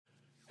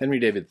Henry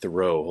David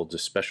Thoreau holds a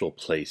special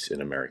place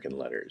in American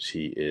letters.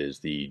 He is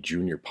the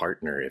junior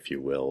partner, if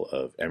you will,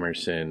 of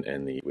Emerson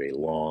and a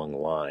long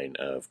line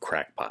of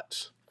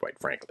crackpots, quite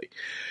frankly.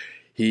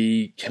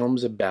 He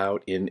comes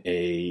about in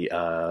a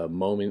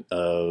moment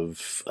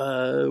of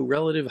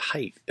relative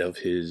height of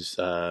his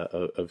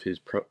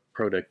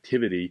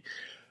productivity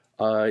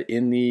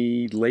in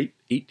the late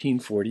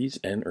 1840s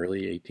and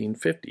early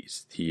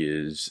 1850s. He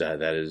is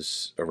that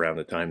is around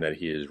the time that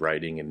he is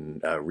writing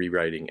and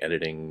rewriting,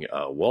 editing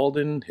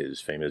Walden,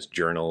 his famous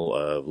journal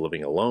of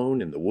living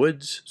alone in the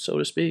woods, so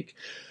to speak,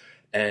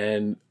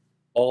 and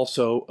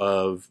also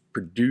of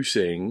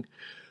producing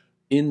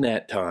in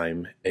that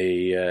time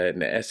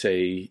an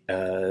essay,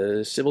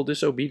 Civil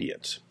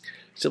Disobedience.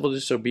 Civil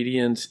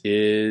Disobedience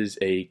is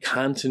a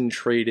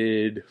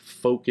concentrated,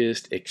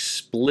 focused,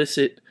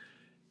 explicit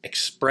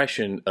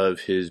expression of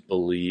his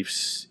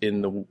beliefs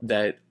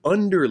that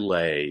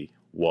underlay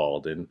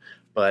Walden,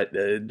 but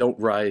don't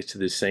rise to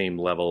the same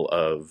level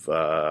of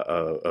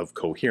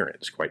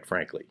coherence, quite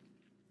frankly.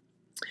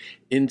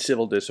 In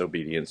Civil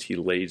Disobedience, he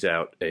lays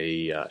out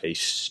a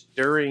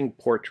stirring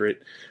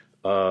portrait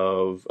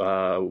of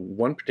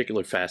one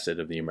particular facet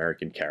of the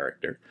American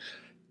character,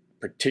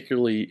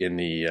 particularly in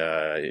the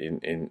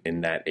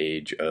in that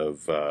age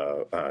of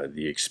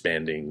the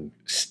expanding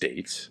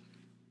states.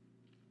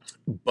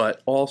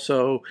 But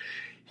also,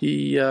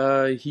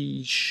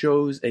 he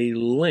shows a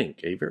link,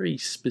 a very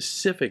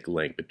specific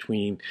link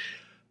between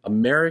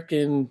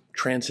American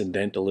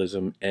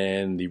transcendentalism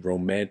and the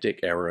Romantic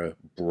era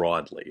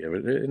broadly,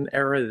 an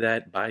era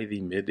that by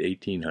the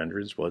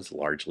mid-1800s was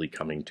largely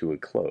coming to a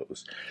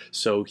close.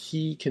 So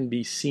he can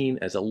be seen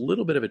as a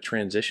little bit of a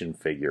transition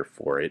figure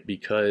for it,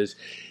 because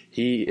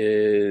he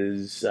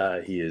is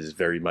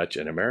very much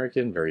an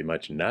American, very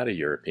much not a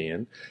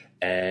European,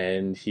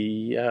 and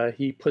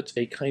he puts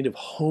a kind of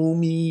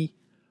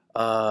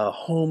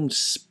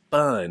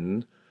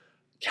homespun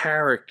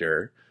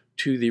character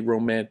to the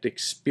romantic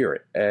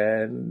spirit,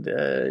 and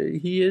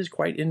he is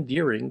quite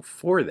endearing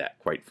for that,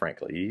 quite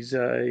frankly. He's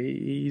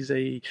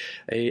a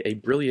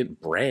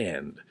brilliant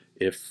brand,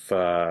 if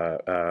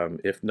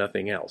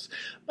nothing else.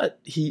 But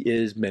he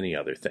is many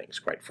other things,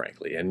 quite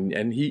frankly,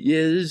 and he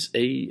is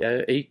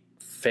a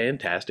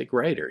fantastic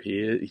writer.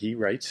 He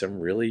writes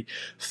some really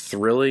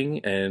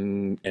thrilling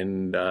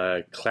and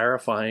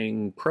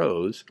clarifying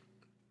prose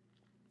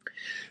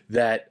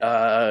that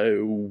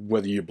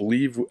whether you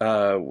believe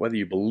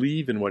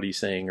in what he's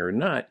saying or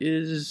not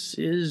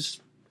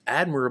is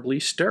admirably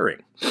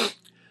stirring.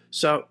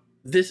 So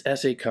this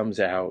essay comes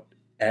out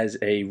as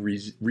a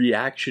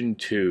reaction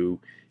to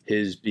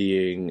his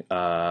being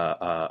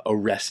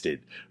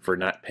arrested for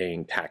not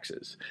paying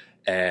taxes.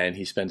 And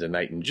he spends a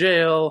night in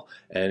jail,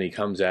 and he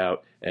comes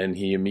out, and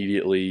he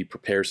immediately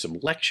prepares some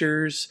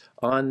lectures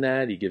on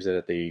that. He gives it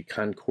at the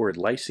Concord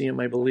Lyceum,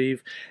 I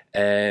believe,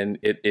 and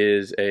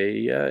it's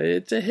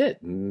a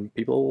hit, and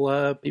people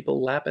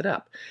lap it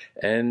up.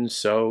 And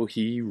so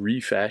he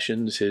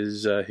refashions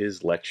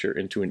his lecture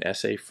into an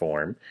essay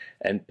form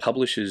and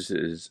publishes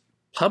it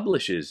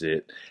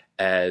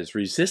as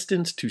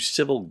Resistance to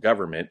Civil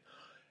Government,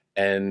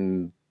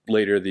 and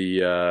later,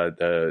 the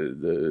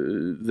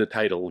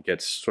title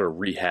gets sort of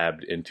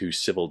rehabbed into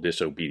Civil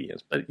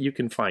Disobedience, but you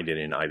can find it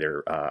in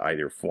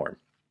either form.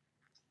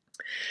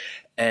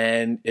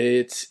 And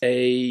it's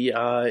a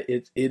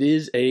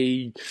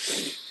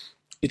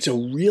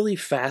really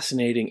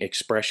fascinating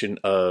expression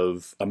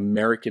of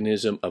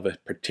Americanism of a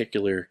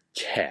particular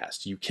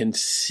caste. You can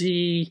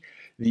see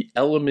the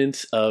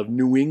elements of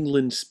New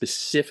England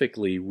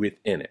specifically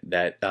within it.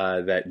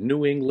 That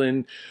New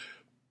England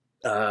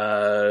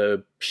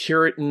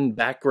Puritan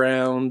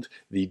background,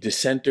 the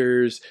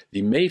dissenters,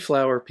 the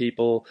Mayflower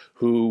people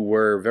who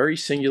were very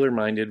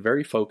singular-minded,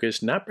 very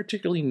focused, not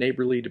particularly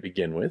neighborly to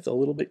begin with, a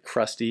little bit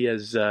crusty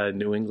as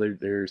New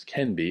Englanders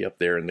can be up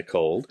there in the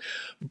cold,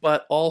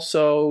 but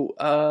also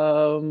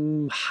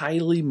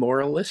highly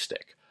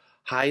moralistic,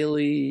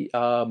 highly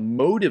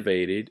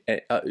motivated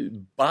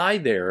by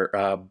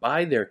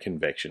their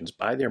convictions,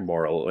 by their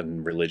moral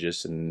and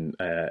religious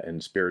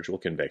and spiritual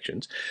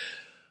convictions,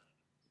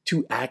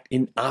 to act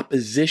in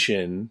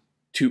opposition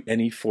to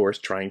any force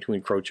trying to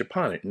encroach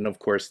upon it. And of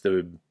course,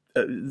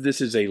 this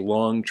is a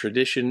long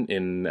tradition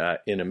in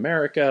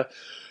America.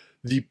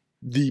 The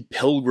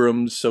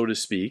Pilgrims, so to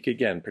speak,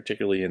 again,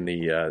 particularly in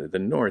the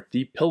North,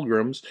 the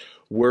Pilgrims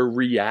were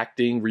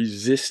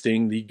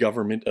resisting the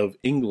government of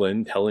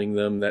England, telling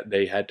them that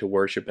they had to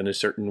worship in a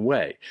certain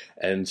way,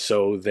 and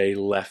so they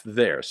left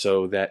there.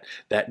 So that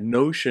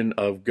notion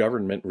of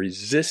government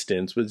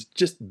resistance was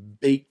just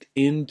baked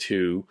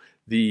into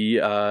the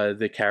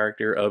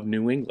character of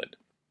New England.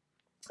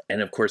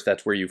 And of course,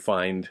 that's where you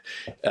find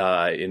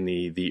in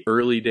the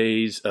early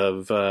days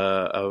of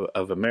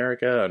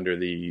America under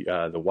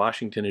the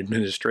Washington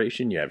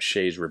administration, you have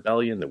Shays'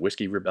 Rebellion, the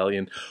Whiskey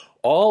Rebellion,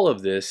 all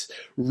of this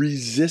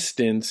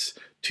resistance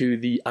to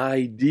the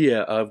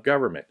idea of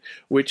government,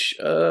 which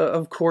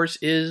of course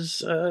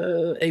is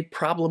a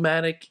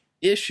problematic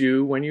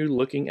issue when you're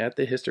looking at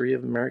the history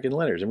of American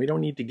letters. And we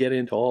don't need to get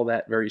into all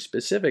that very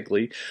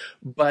specifically,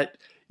 but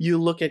you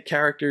look at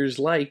characters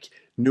like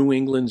New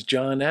England's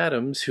John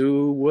Adams,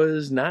 who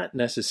was not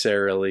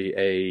necessarily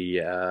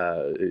a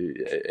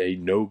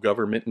no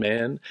government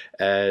man,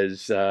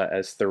 as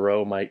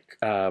Thoreau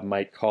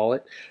might call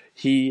it.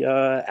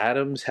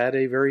 Adams had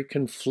a very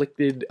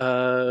conflicted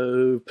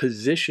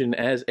position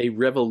as a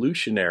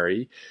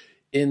revolutionary,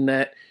 in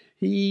that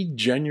he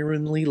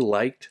genuinely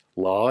liked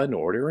law and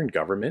order and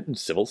government and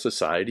civil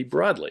society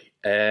broadly.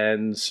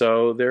 And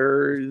so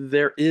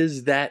there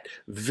is that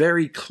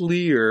very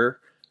clear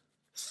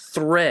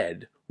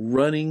thread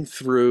running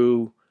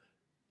through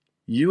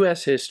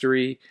U.S.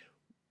 history,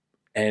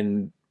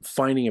 and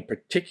finding a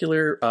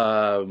particular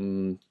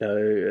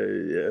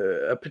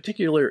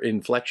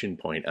inflection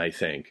point, I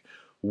think,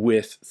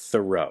 with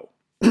Thoreau,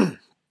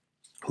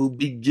 who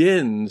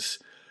begins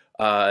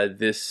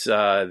this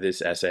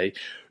essay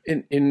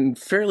in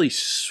fairly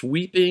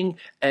sweeping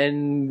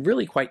and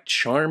really quite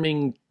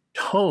charming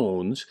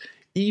tones,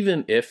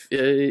 even if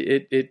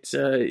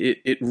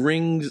it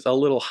rings a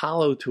little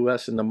hollow to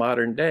us in the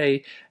modern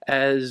day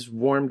as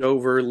warmed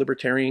over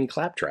libertarian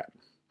claptrap.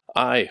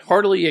 I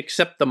heartily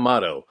accept the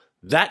motto,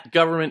 "That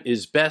government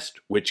is best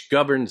which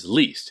governs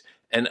least,"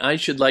 and I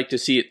should like to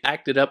see it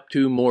acted up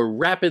to more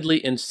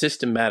rapidly and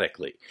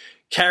systematically.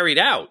 Carried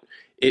out,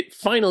 it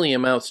finally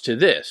amounts to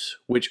this,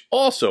 which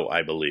also,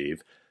 I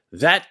believe,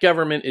 that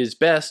government is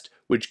best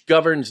which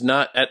governs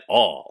not at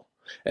all.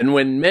 And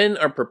when men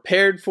are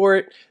prepared for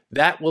it,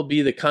 that will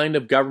be the kind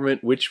of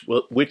government which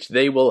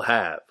they will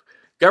have.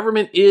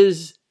 Government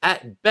is,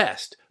 at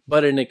best,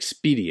 but an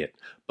expedient.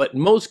 But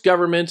most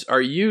governments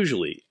are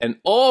usually, and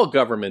all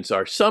governments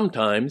are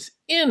sometimes,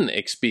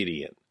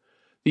 inexpedient.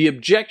 The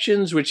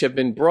objections which have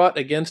been brought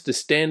against a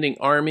standing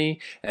army,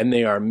 and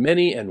they are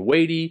many and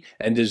weighty,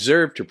 and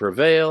deserve to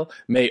prevail,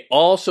 may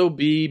also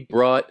be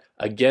brought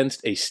against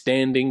a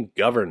standing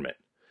government.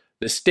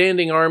 The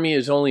standing army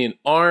is only an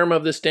arm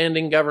of the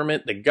standing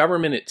government. The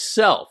government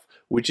itself,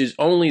 which is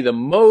only the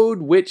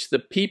mode which the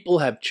people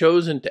have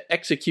chosen to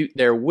execute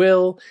their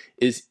will,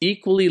 is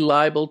equally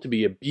liable to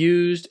be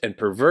abused and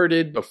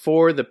perverted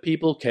before the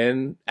people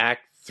can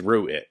act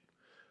through it.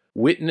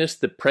 Witness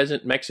the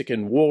present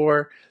Mexican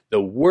War,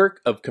 the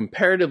work of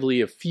comparatively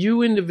a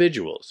few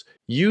individuals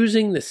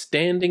using the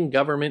standing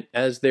government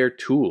as their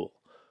tool.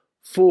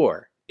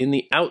 For, in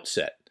the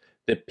outset,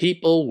 the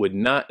people would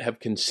not have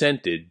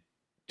consented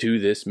to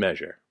this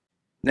measure.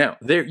 Now,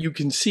 there you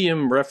can see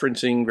him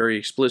referencing very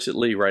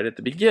explicitly right at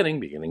the beginning,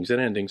 beginnings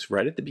and endings,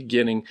 right at the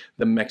beginning,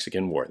 the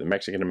Mexican War, the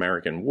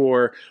Mexican-American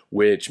War,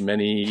 which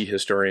many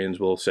historians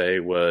will say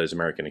was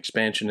American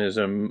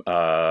expansionism,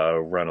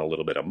 run a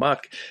little bit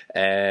amok.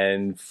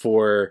 And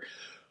for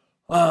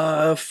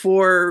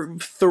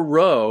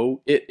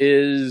Thoreau, it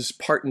is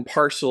part and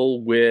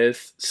parcel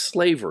with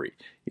slavery.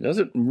 He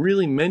doesn't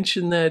really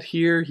mention that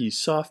here. He's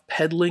soft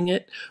peddling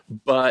it,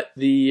 but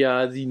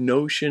the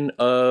notion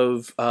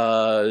of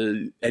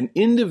an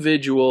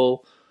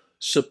individual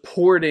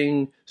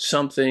supporting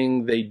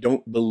something they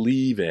don't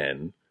believe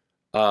in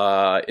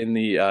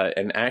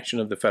an action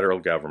of the federal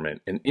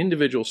government, an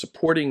individual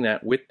supporting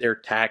that with their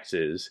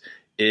taxes,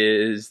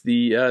 is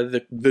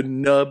the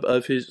nub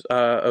of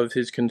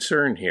his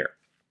concern here.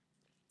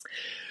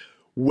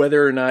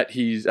 Whether or not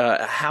he's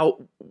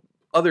how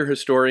other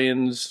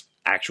historians,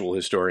 actual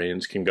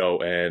historians, can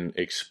go and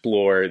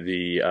explore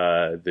the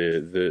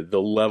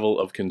level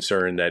of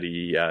concern that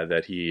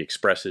he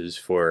expresses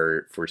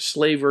for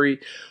slavery,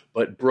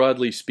 but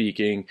broadly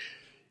speaking,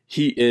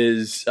 he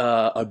is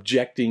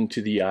objecting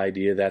to the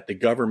idea that the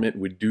government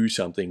would do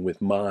something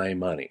with my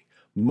money.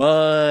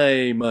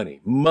 My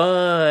money,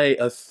 my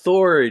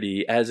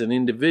authority as an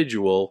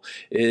individual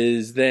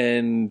is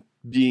then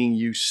being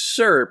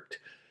usurped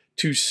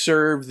to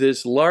serve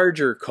this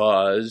larger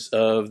cause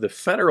of the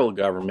federal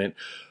government,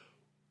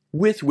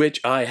 with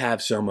which I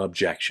have some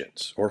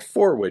objections, or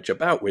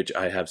about which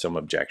I have some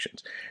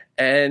objections.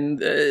 And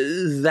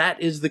that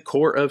is the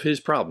core of his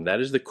problem. That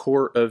is the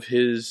core of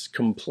his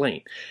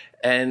complaint.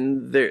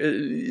 And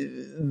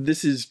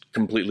this is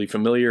completely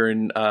familiar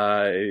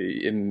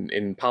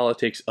in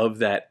politics of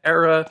that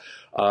era.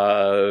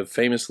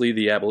 Famously,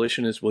 the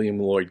abolitionist William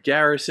Lloyd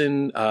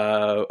Garrison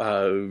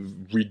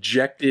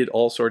rejected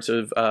all sorts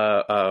of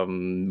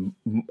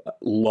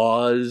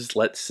laws,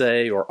 let's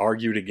say, or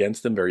argued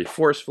against them very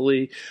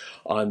forcefully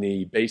on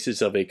the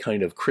basis of a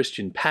kind of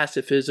Christian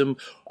pacifism.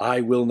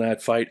 I will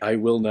not fight, I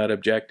will not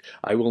object,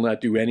 I will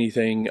not do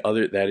anything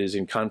other that is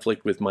in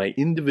conflict with my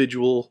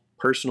individual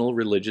personal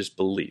religious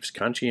beliefs,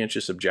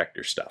 conscientious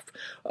objector stuff,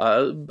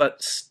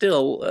 but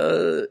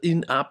still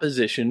in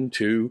opposition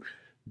to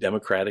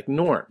democratic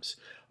norms.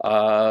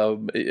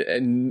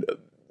 And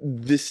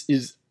this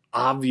is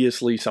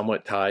obviously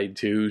somewhat tied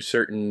to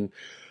certain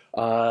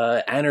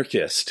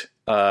anarchist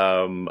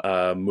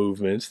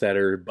movements that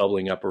are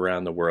bubbling up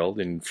around the world,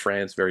 in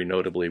France very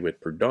notably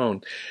with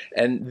Proudhon,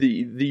 and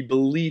the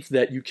belief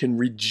that you can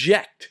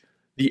reject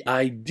the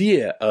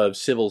idea of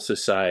civil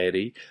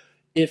society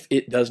if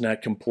it does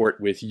not comport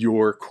with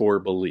your core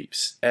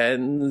beliefs.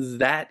 And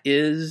that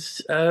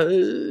is,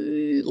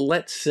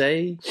 let's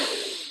say,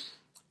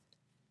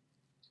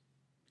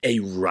 a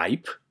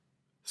ripe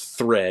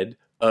thread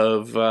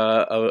of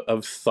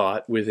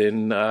thought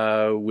within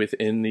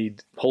the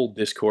whole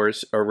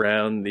discourse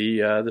around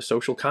the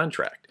social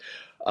contract.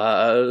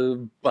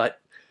 But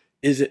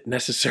is it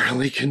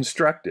necessarily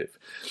constructive?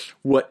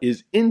 What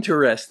is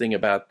interesting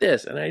about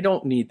this, and I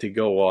don't need to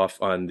go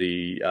off on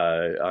the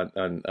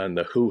on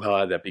the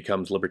hoo-ha that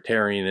becomes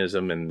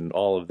libertarianism and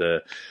all of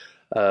the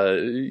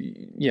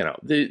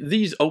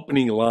these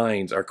opening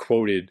lines are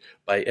quoted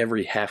by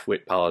every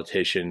half-wit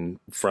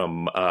politician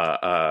from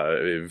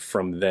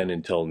then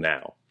until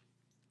now.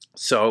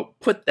 So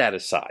put that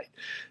aside.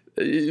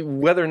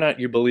 Whether or not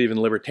you believe in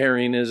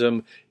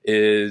libertarianism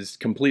is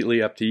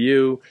completely up to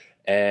you.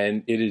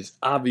 And it is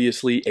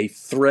obviously a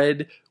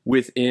thread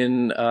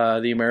within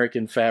the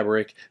American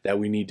fabric that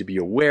we need to be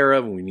aware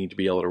of and we need to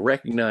be able to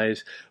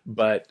recognize.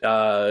 But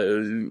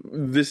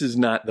this is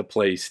not the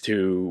place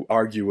to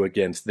argue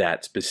against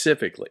that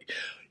specifically.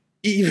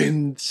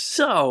 Even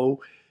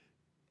so,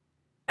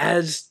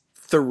 as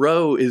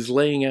Thoreau is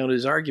laying out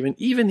his argument,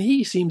 even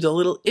he seems a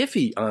little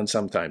iffy on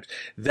sometimes.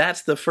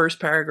 That's the first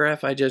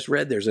paragraph I just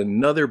read. There's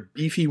another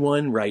beefy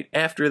one right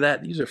after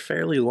that. These are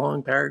fairly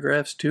long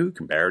paragraphs too,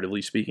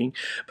 comparatively speaking.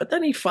 But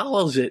then he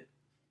follows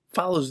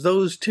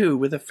those two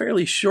with a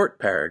fairly short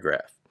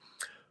paragraph.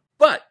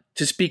 But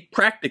to speak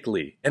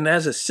practically and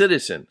as a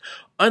citizen,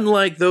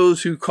 unlike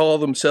those who call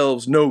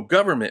themselves no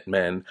government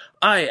men,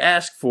 I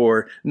ask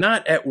for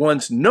not at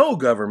once no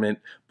government,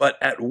 but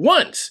at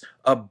once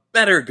a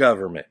better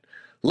government.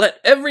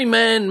 Let every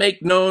man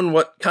make known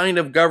what kind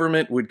of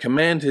government would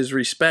command his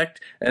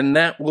respect, and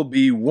that will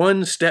be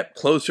one step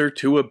closer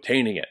to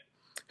obtaining it.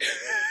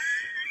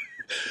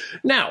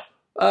 Now,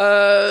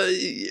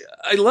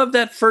 I love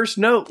that first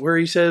note where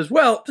he says,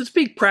 well, to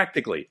speak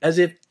practically, as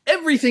if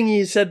everything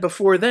he said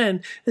before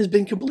then has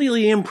been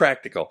completely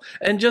impractical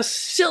and just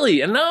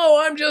silly, and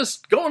no, I'm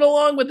just going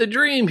along with the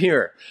dream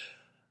here.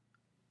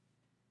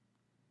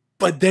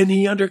 But then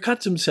he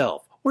undercuts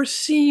himself, or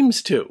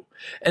seems to,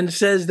 and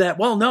says that,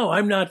 well, no,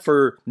 I'm not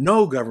for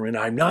no government.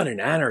 I'm not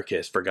an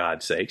anarchist, for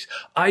God's sakes.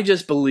 I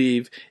just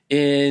believe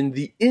in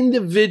the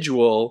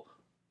individual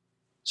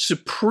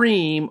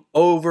supreme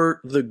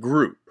over the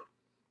group.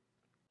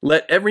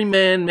 Let every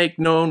man make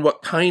known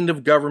what kind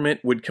of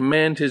government would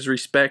command his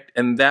respect,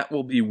 and that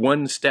will be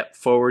one step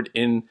forward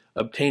in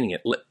obtaining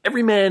it. Let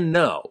every man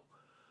know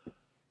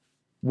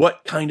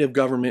what kind of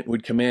government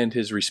would command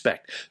his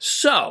respect.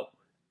 So,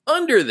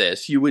 under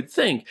this, you would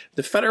think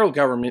the federal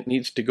government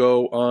needs to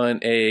go on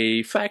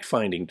a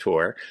fact-finding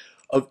tour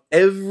of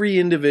every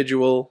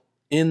individual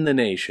in the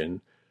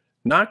nation,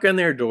 knock on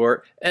their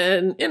door,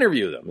 and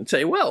interview them and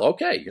say, well,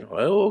 okay,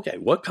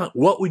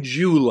 what would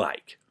you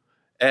like?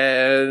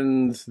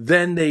 And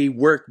then they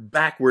work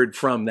backward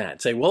from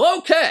that. Say, well,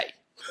 okay.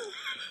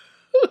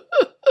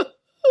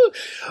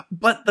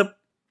 But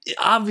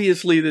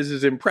obviously this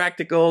is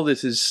impractical.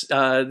 This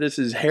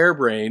is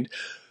harebrained.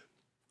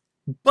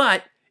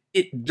 But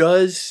it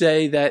does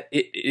say that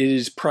it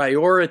is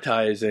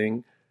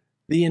prioritizing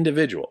the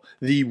individual,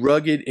 the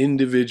rugged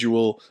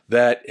individual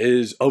that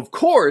is, of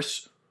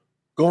course,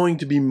 going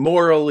to be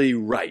morally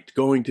right,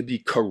 going to be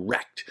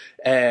correct,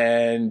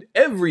 and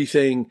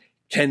everything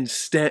can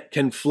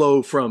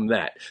flow from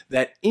that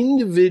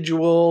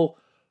individual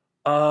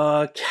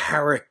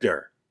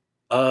character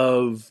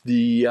of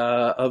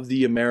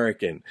the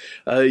American.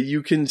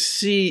 You can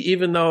see,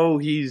 even though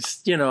he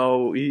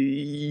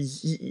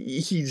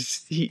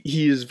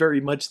is very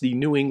much the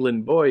New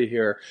England boy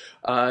here,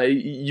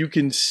 you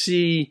can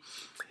see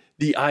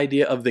the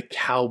idea of the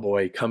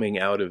cowboy coming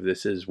out of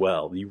this as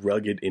well, the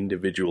rugged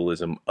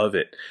individualism of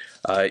it,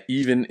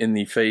 even in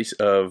the face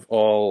of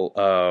all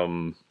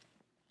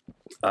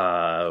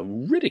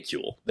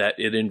ridicule that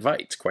it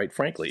invites. Quite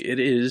frankly, it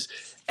is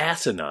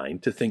asinine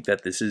to think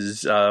that this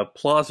is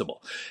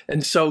plausible.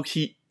 And so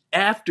he,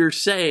 after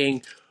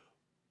saying,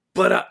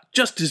 but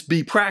just to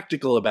be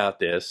practical about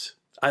this,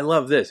 I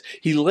love this.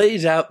 He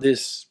lays out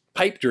this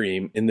pipe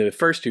dream in the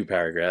first two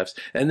paragraphs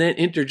and then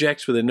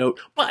interjects with a note,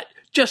 but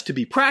just to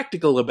be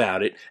practical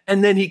about it,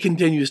 and then he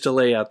continues to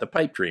lay out the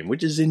pipe dream,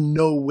 which is in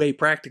no way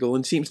practical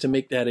and seems to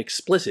make that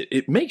explicit.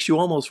 It makes you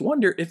almost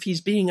wonder if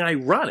he's being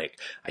ironic.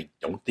 I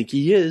don't think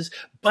he is,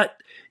 but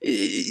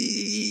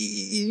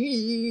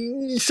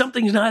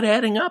something's not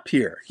adding up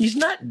here. He's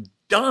not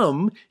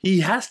dumb.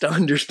 He has to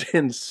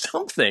understand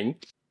something,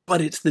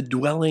 but it's the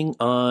dwelling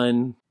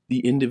on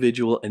the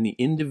individual and the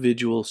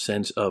individual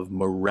sense of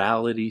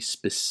morality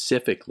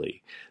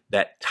specifically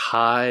that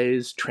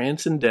ties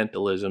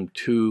transcendentalism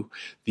to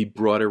the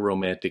broader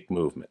Romantic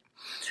movement.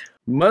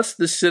 Must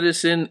the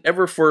citizen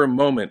ever for a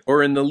moment,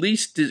 or in the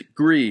least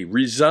degree,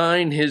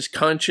 resign his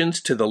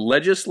conscience to the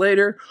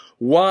legislator?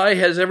 Why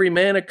has every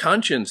man a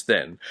conscience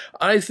then?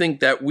 I think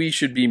that we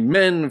should be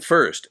men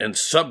first and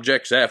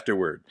subjects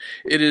afterward.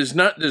 It is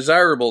not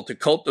desirable to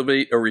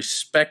cultivate a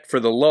respect for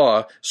the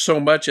law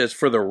so much as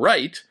for the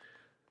right.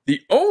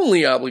 The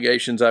only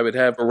obligations I would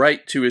have a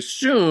right to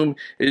assume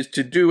is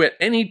to do at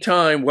any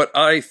time what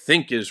I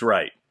think is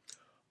right.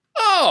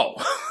 Oh!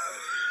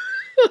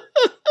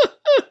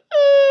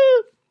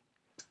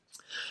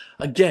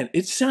 Again,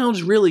 it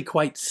sounds really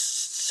quite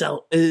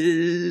thrilling,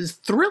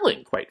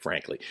 quite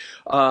frankly.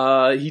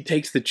 He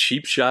takes the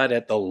cheap shot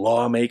at the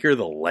lawmaker,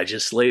 the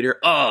legislator.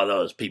 Oh,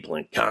 those people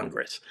in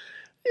Congress.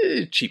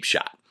 Cheap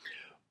shot.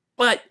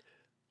 But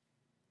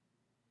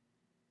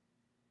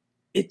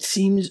it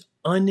seems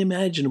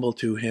unimaginable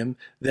to him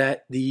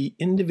that the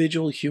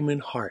individual human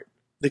heart,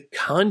 the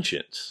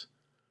conscience,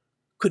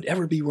 could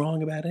ever be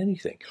wrong about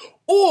anything.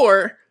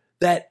 Or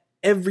that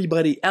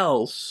everybody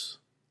else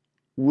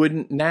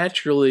wouldn't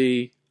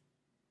naturally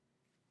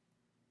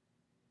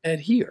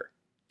adhere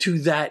to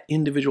that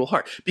individual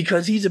heart,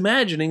 because he's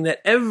imagining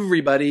that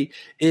everybody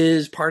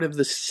is part of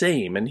the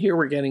same. And here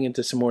we're getting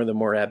into some more of the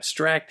more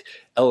abstract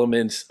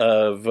elements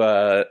of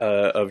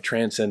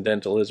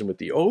transcendentalism with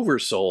the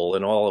oversoul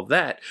and all of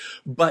that.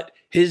 But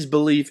his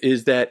belief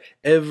is that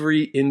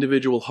every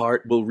individual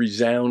heart will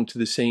resound to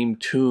the same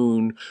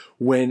tune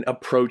when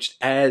approached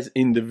as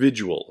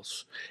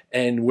individuals.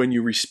 And when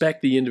you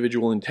respect the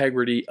individual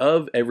integrity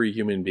of every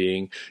human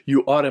being,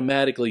 you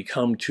automatically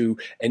come to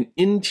an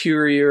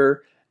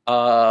interior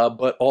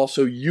but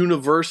also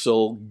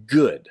universal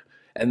good.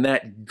 And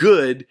that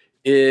good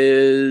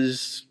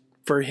is,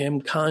 for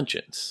him,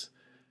 conscience.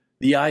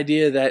 The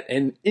idea that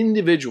an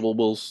individual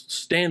will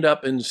stand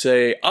up and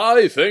say,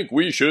 I think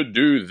we should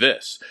do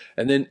this.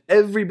 And then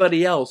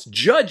everybody else,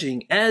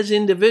 judging as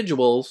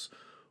individuals,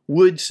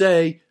 would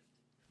say,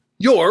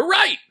 you're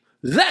right.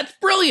 That's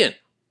brilliant.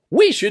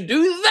 We should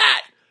do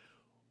that.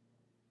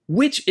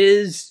 Which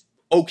is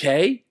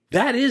okay.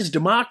 That is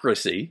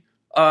democracy.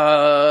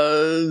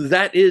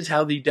 That is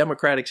how the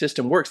democratic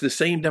system works. The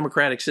same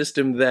democratic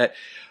system that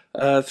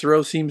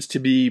Thoreau seems to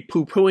be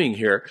poo-pooing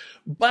here.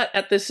 But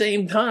at the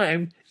same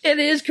time, it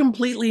is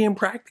completely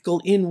impractical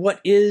in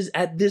what is,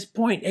 at this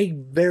point, a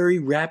very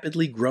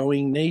rapidly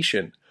growing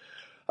nation.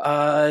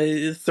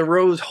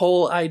 Thoreau's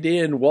whole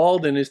idea in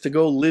Walden is to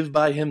go live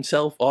by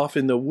himself off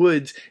in the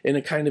woods in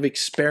a kind of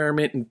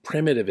experiment in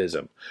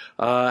primitivism.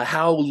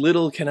 How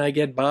little can I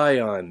get by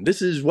on?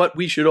 This is what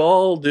we should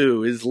all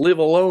do, is live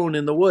alone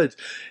in the woods.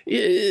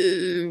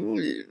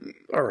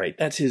 All right,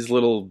 that's his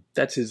little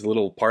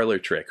parlor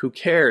trick. Who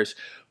cares?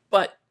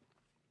 But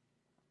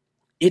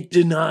it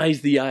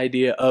denies the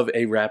idea of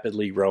a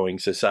rapidly growing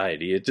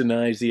society. It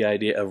denies the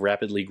idea of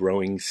rapidly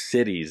growing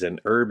cities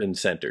and urban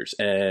centers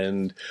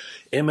and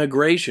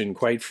immigration,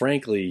 quite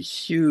frankly.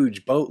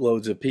 Huge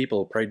boatloads of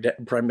people,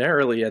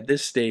 primarily at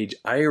this stage,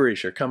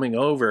 Irish, are coming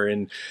over,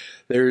 and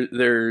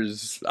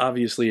there's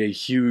obviously a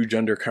huge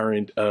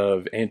undercurrent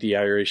of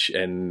anti-Irish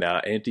and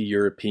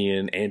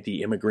anti-European,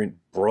 anti-immigrant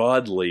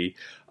broadly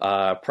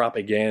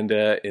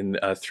propaganda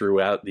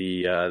throughout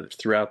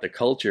the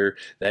culture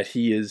that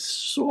he is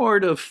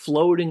sort of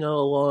floating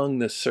along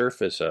the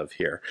surface of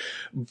here.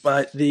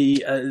 But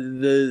the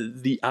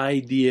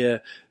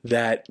idea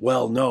that,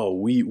 well, no,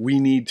 we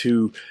need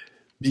to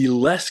be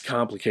less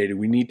complicated.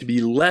 We need to be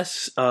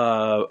less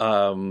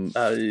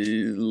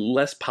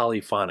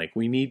polyphonic.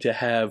 We need to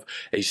have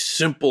a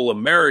simple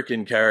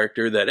American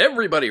character that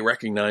everybody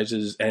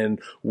recognizes,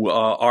 and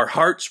our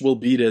hearts will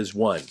beat as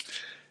one.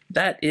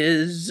 That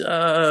is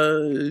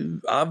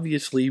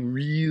obviously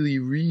really,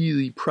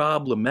 really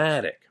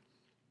problematic.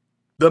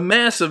 The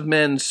mass of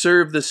men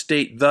serve the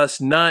state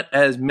thus not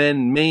as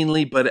men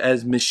mainly, but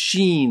as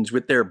machines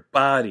with their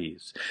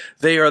bodies.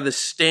 They are the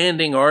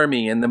standing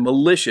army and the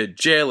militia,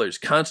 jailers,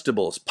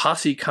 constables,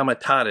 posse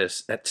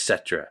comitatus,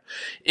 etc.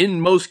 In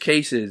most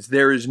cases,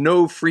 there is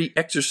no free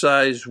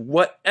exercise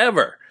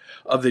whatever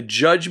of the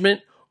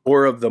judgment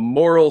or of the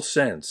moral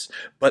sense,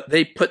 but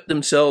they put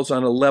themselves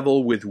on a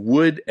level with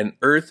wood and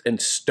earth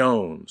and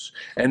stones,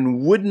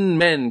 and wooden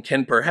men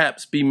can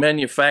perhaps be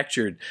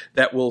manufactured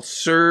that will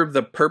serve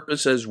the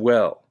purpose as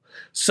well.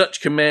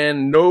 Such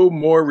command no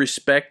more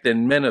respect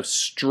than men of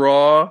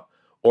straw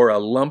or a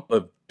lump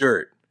of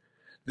dirt.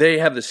 They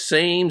have the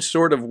same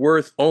sort of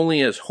worth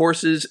only as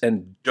horses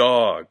and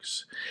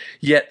dogs.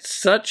 Yet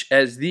such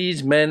as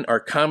these men are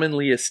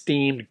commonly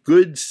esteemed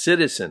good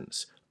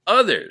citizens.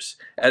 Others,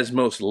 as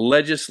most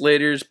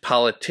legislators,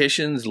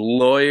 politicians,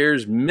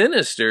 lawyers,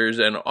 ministers,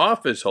 and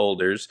office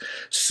holders,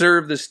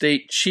 serve the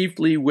state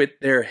chiefly with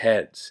their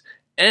heads.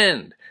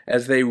 And,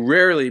 as they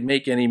rarely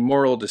make any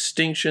moral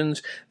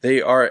distinctions,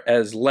 they are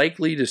as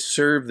likely to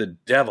serve the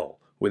devil,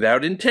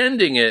 without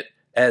intending it,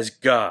 as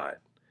God.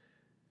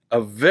 A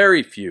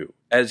very few,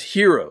 as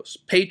heroes,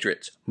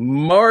 patriots,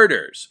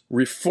 martyrs,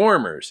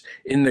 reformers,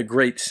 in the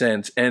great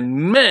sense, and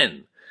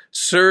men,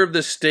 serve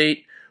the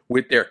state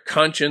with their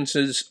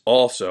consciences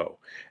also,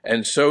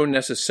 and so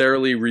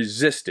necessarily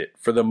resist it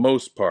for the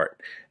most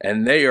part,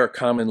 and they are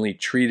commonly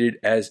treated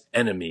as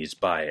enemies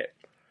by it.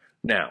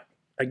 Now,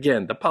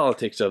 again, the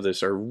politics of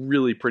this are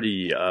really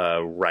pretty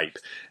ripe,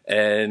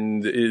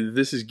 and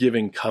this is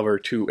giving cover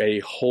to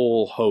a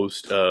whole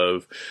host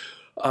of,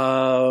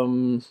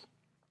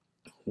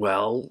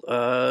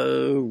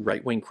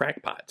 right-wing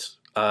crackpots.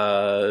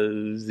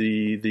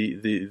 the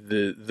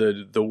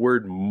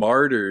word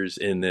martyrs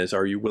in this,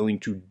 are you willing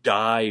to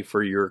die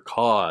for your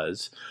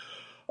cause,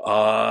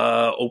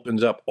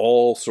 opens up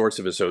all sorts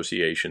of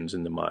associations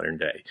in the modern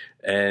day.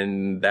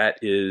 And that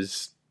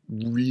is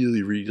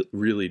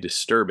really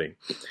disturbing.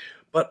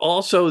 But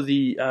also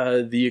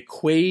the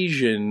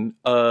equation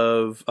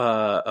of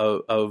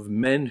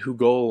men who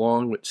go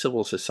along with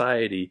civil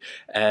society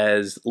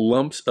as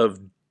lumps of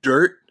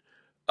dirt,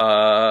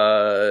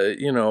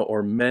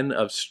 or men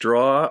of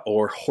straw,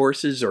 or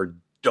horses, or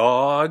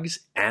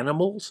dogs,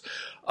 animals,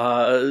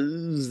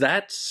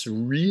 that's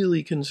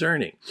really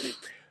concerning.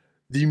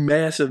 The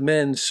mass of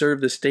men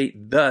serve the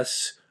state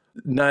thus,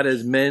 not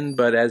as men,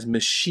 but as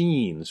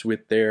machines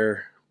with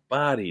their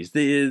bodies.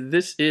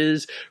 This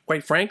is,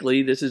 quite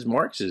frankly, this is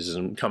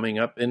Marxism coming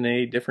up in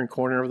a different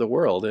corner of the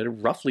world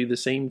at roughly the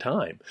same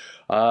time.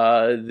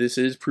 This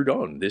is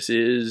Proudhon. This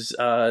is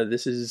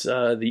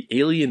the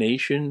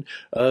alienation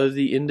of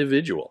the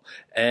individual,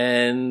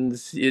 and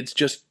it's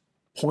just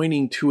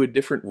pointing to a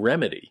different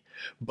remedy,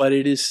 but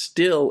it is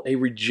still a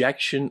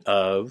rejection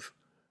of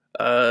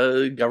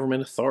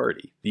government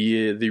authority,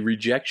 the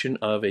rejection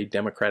of a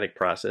democratic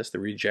process, the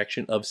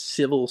rejection of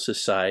civil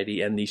society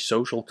and the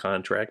social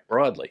contract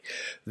broadly.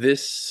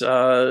 This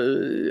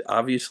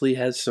obviously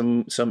has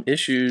some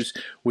issues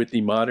with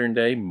the modern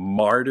day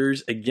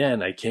martyrs.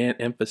 Again, I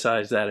can't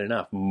emphasize that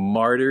enough.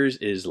 Martyrs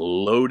is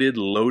loaded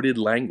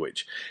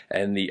language,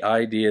 and the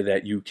idea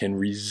that you can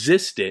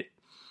resist it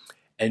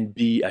and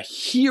be a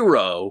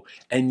hero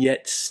and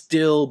yet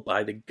still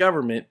by the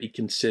government be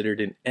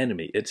considered an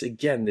enemy. It's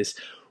again this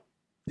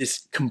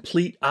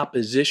complete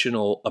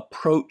oppositional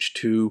approach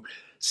to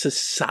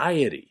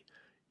society.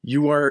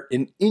 You are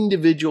an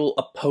individual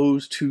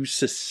opposed to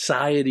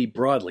society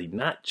broadly,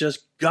 not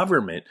just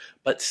government,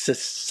 but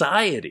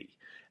society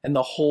and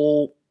the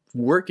whole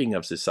working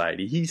of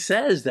society. He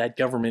says that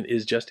government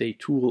is just a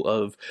tool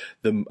of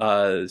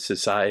the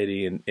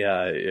society and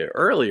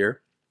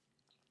earlier,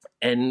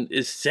 and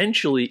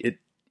essentially it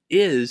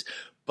is,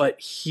 but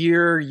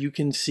here you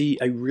can see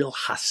a real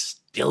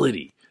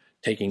hostility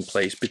taking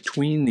place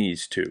between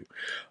these two.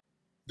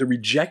 The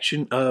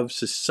rejection of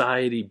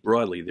society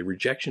broadly, the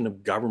rejection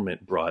of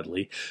government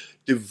broadly,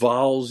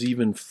 devolves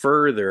even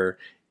further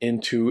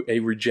into a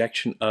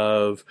rejection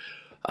of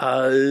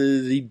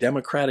the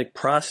democratic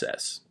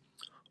process.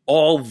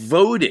 All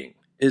voting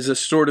is a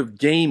sort of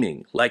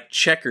gaming, like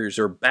checkers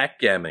or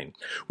backgammon,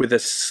 with a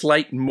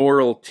slight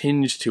moral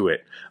tinge to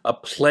it, a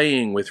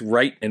playing with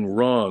right and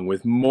wrong,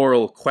 with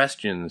moral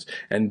questions,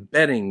 and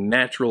betting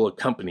naturally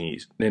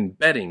accompanies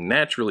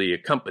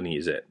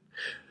it.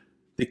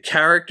 The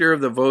character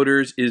of the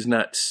voters is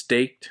not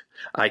staked.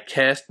 I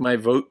cast my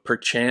vote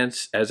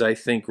perchance as I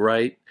think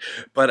right,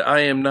 but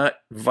I am not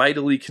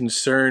vitally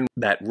concerned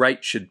that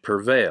right should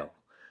prevail.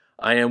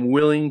 I am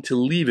willing to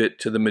leave it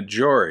to the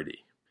majority.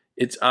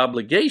 Its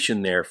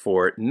obligation,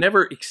 therefore,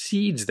 never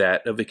exceeds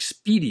that of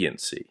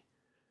expediency.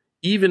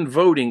 Even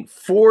voting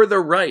for the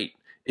right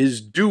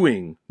is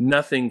doing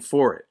nothing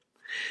for it.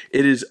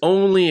 It is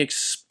only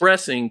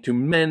expressing to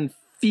men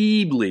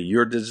feebly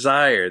your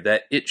desire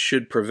that it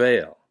should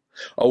prevail.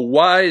 A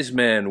wise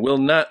man will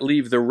not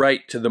leave the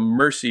right to the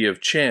mercy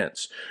of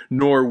chance,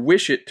 nor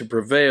wish it to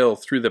prevail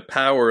through the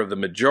power of the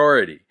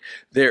majority.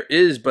 There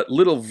is but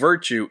little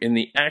virtue in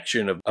the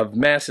action of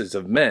masses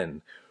of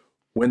men.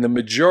 When the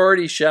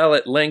majority shall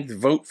at length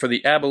vote for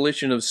the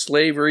abolition of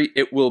slavery,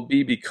 it will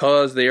be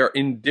because they are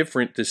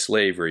indifferent to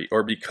slavery,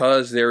 or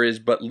because there is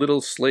but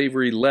little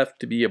slavery left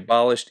to be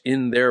abolished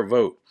in their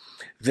vote.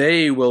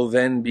 They will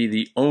then be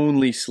the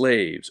only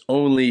slaves.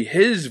 Only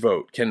his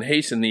vote can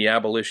hasten the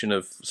abolition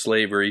of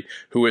slavery,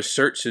 who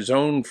asserts his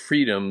own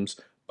freedoms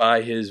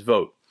by his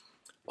vote.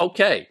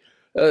 Okay,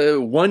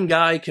 one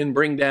guy can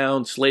bring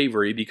down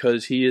slavery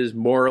because he is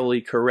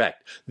morally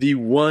correct. The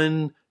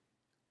one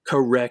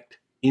correct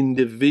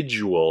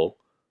individual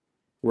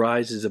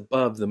rises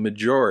above the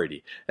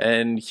majority.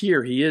 And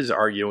here he is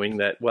arguing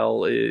that,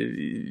 well,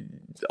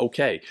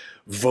 okay,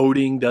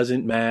 voting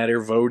doesn't matter,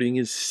 voting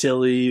is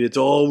silly, it's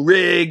all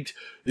rigged,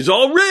 it's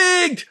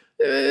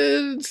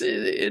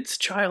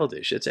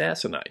childish, it's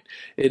asinine.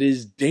 It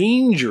is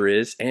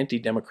dangerous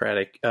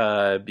anti-democratic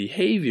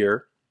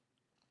behavior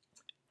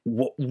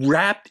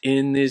wrapped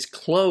in this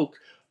cloak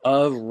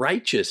of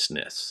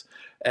righteousness.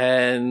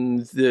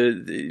 And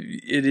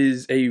it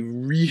is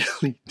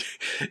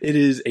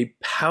a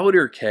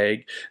powder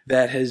keg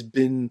that has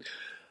been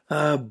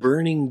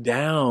burning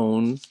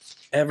down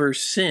ever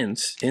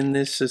since in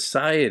this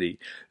society.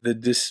 The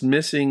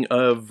dismissing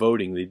of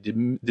voting, the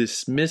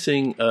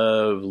dismissing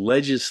of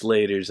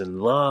legislators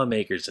and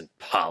lawmakers and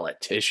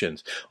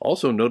politicians,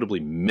 also notably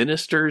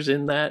ministers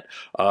in that,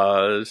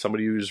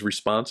 somebody who's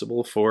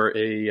responsible for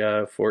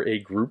a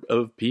group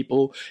of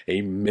people, a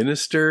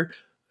minister.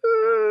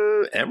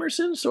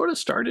 Emerson sort of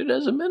started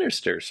as a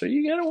minister, so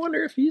you got to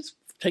wonder if he's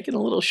taking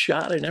a little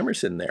shot at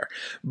Emerson there.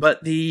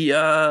 But the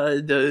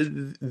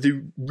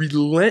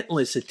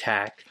relentless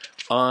attack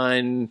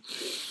on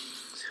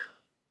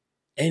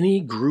any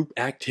group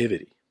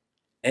activity,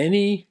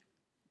 any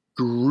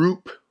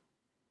group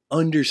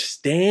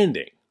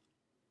understanding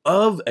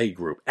of a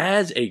group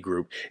as a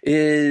group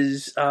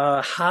is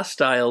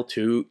hostile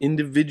to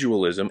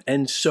individualism,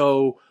 and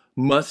so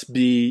must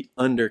be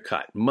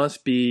undercut,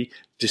 must be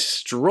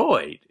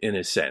destroyed in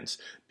a sense,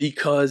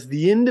 because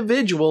the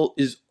individual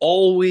is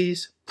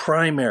always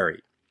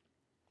primary.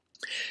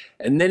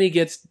 And then he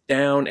gets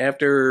down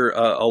after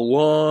a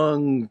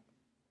long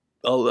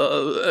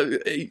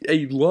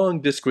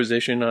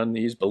disquisition on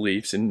these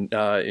beliefs in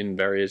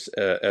various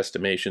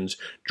estimations,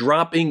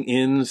 dropping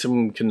in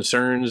some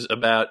concerns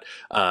about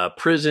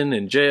prison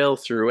and jail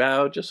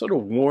throughout, just sort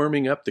of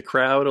warming up the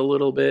crowd a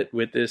little bit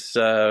with this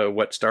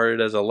what started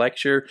as a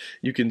lecture.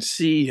 You can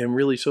see him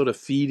really sort of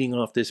feeding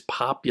off this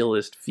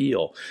populist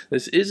feel.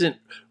 This isn't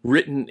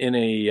written in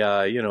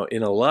a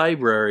in a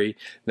library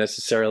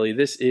necessarily.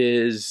 This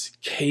is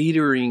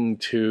catering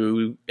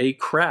to a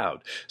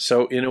crowd.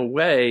 So in a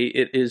way,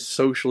 it is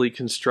socially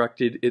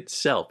constructed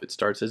itself. It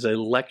starts as a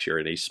lecture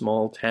in a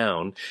small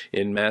town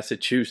in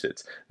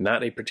Massachusetts,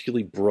 not a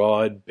particularly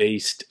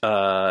broad-based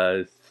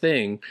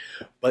thing,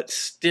 but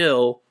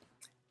still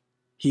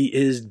he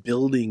is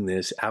building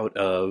this out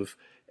of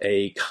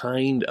a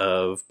kind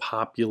of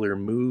popular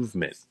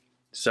movement.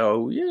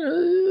 So,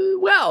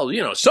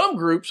 some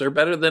groups are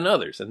better than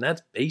others, and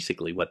that's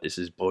basically what this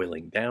is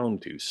boiling down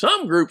to.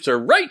 Some groups are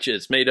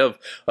righteous, made of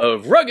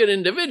rugged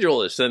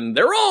individualists, and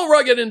they're all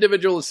rugged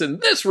individualists in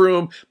this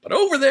room, but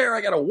over there I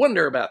gotta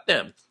wonder about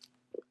them.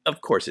 Of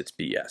course it's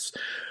BS.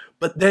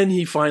 But then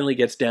he finally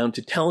gets down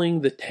to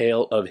telling the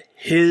tale of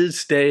his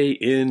stay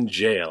in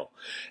jail.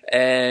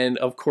 And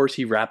of course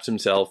he wraps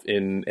himself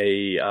in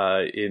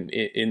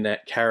in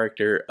that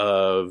character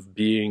of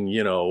being,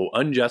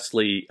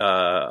 unjustly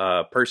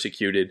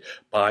persecuted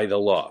by the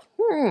law.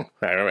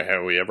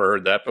 Have we ever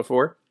heard that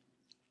before?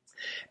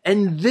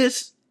 And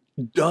this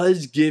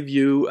does give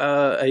you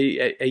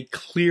a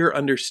clear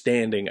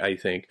understanding, I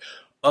think,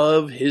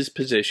 of his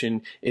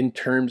position in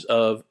terms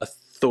of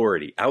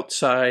authority,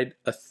 outside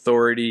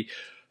authority,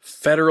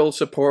 federal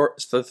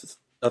support,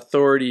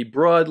 authority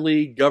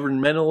broadly,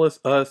 governmental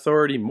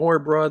authority more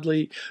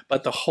broadly,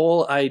 but the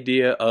whole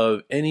idea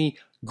of any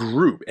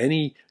group,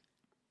 any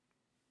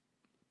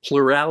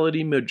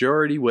plurality,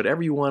 majority,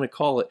 whatever you want to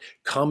call it,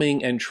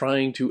 coming and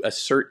trying to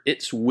assert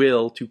its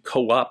will to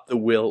co-opt the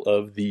will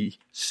of the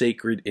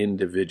sacred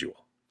individual.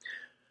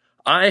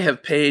 I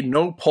have paid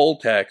no poll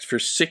tax for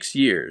 6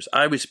 years.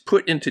 I was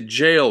put into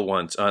jail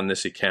once on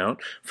this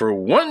account for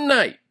one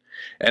night.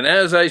 And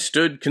as I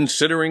stood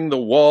considering the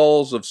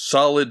walls of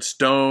solid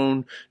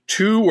stone,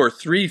 2 or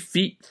 3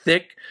 feet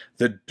thick,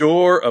 the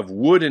door of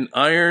wood and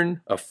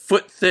iron, a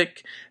foot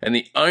thick, and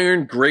the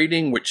iron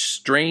grating which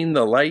strained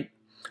the light,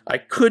 I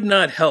could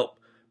not help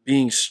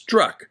being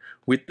struck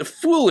with the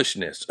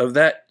foolishness of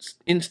that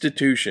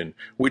institution,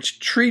 which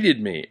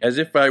treated me as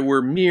if I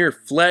were mere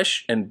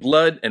flesh and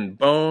blood and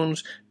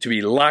bones to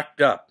be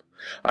locked up.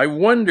 I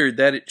wondered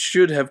that it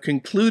should have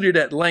concluded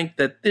at length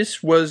that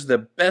this was the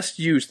best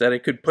use that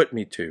it could put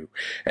me to,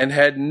 and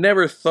had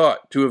never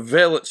thought to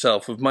avail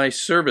itself of my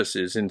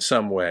services in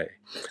some way.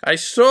 I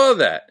saw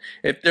that,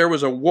 if there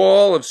was a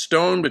wall of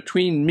stone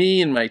between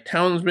me and my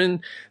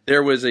townsmen,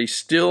 there was a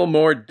still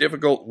more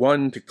difficult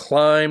one to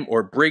climb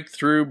or break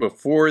through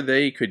before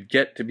they could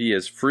get to be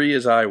as free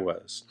as I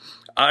was.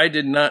 I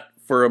did not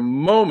for a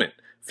moment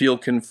feel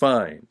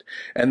confined,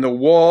 and the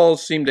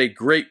walls seemed a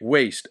great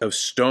waste of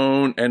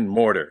stone and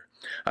mortar.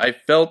 I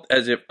felt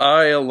as if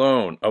I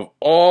alone of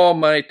all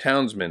my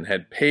townsmen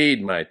had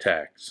paid my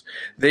tax.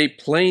 They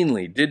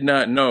plainly did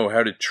not know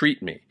how to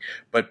treat me,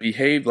 but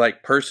behaved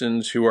like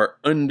persons who are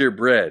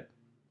underbred.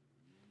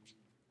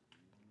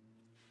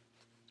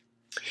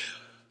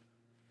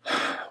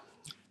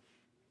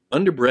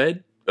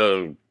 Underbred?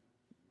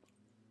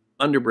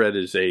 Underbred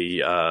is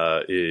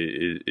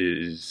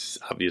is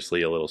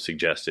obviously a little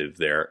suggestive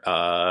there,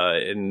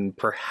 and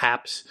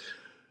perhaps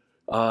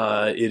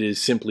it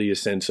is simply a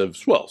sense of,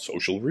 well,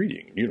 social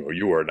reading.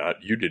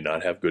 You did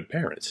not have good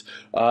parents.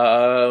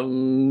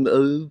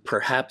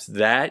 Perhaps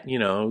that,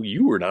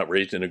 you were not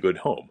raised in a good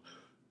home.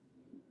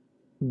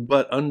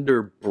 But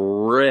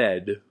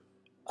underbred,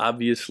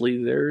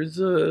 obviously, there's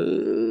a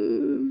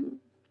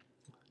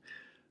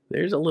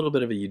little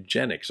bit of a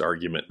eugenics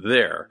argument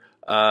there.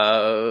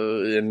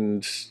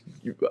 And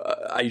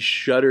I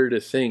shudder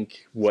to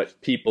think what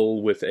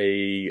people with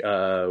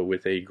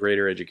a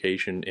greater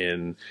education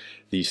in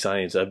the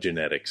science of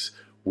genetics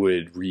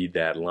would read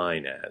that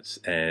line as,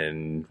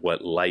 and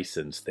what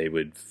license they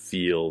would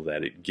feel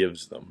that it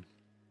gives them.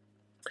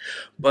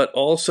 But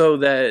also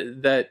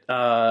the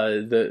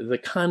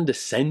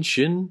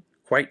condescension,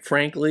 quite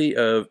frankly,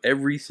 of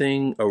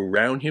everything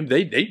around him.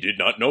 They did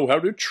not know how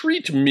to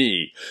treat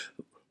me.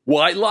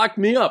 Why lock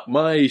me up?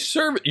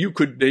 You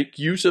could make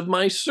use of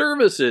my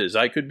services.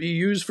 I could be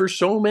used for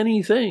so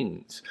many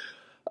things.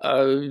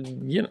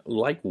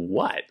 Like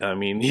what? I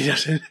mean, he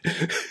doesn't.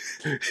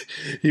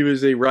 He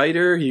was a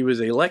writer. He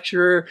was a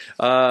lecturer.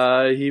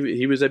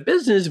 He was a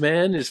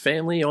businessman. His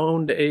family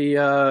owned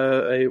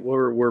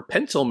were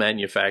pencil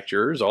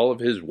manufacturers. All of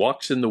his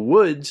walks in the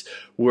woods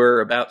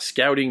were about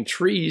scouting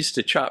trees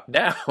to chop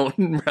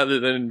down rather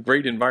than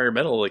great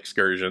environmental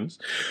excursions.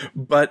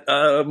 But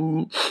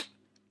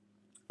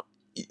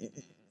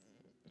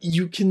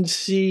you can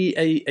see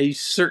a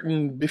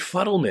certain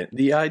befuddlement.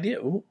 The idea,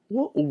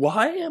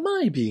 why am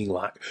I being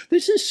locked?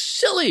 This is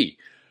silly.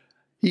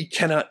 He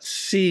cannot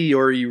see,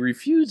 or he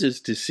refuses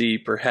to see,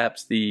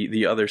 perhaps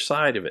the other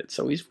side of it.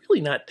 So he's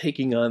really not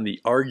taking on the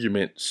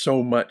argument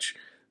so much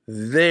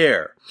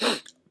there.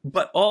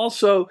 But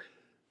also,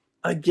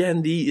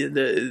 again,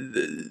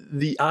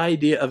 the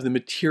idea of the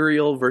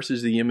material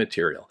versus the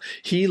immaterial.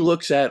 He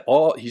looks at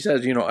all. He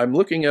says, I'm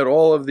looking at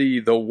all of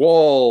the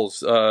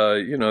walls.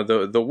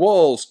 The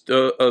walls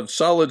of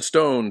solid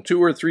stone,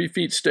 2 or 3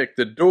 feet thick.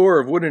 The door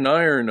of wood and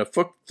iron, a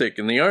foot thick,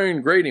 and the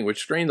iron grating which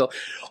strained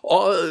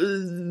all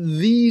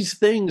these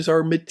things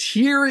are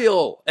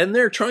material, and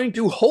they're trying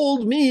to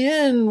hold me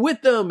in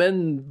with them,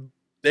 and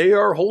they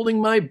are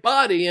holding my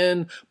body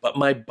in, but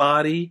my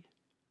body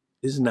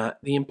is not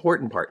the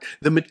important part.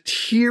 The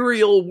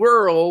material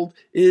world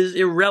is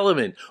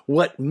irrelevant.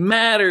 What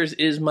matters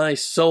is my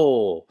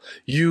soul.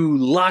 You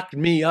locked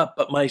me up,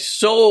 but my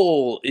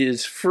soul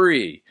is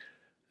free.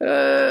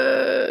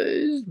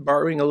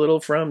 Borrowing a little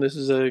from, this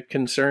is a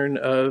concern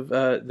of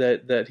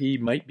that he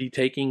might be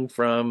taking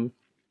from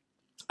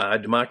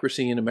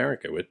Democracy in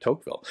America with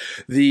Tocqueville.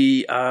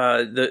 The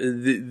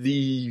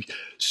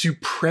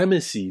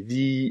supremacy,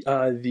 the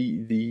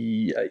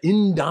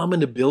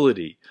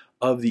indomitability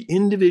of the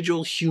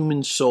individual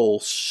human soul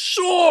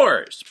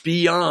soars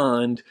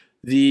beyond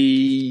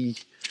the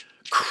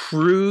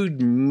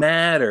crude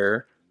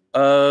matter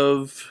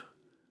of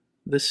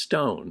the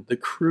stone, the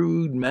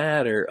crude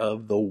matter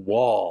of the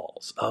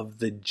walls of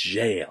the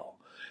jail.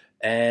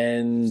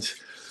 And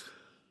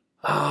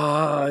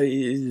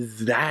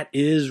that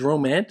is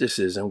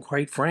romanticism,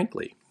 quite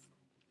frankly.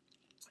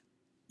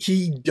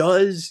 He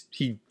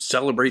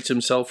celebrates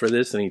himself for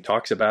this, and he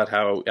talks about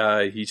how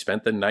he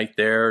spent the night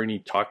there, and he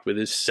talked with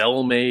his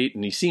cellmate,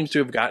 and he seems to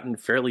have gotten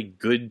fairly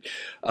good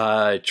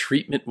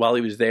treatment while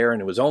he was there,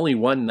 and it was only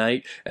one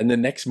night, and the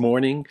next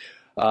morning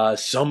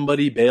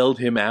somebody bailed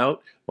him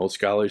out. Most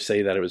scholars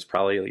say that it was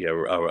probably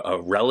a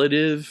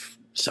relative,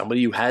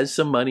 somebody who has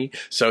some money.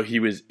 So he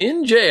was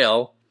in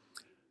jail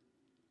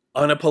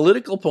on a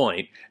political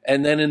point,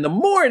 and then in the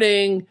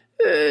morning,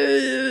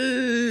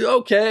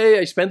 okay,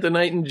 I spent the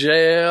night in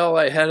jail.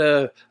 I had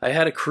a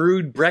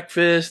crude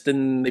breakfast,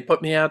 and they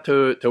put me out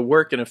to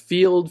work in a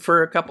field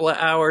for a couple of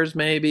hours,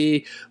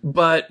 maybe.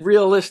 But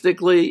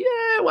realistically,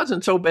 it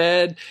wasn't so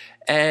bad.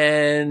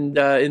 And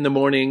in the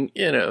morning,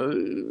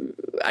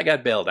 I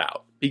got bailed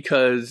out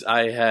because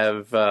I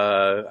have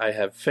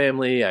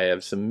family, I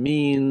have some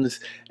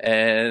means,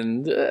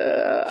 and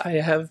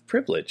I have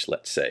privilege.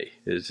 Let's say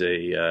is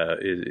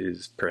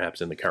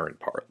perhaps in the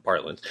current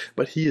parlance,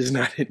 but he is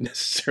not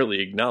necessarily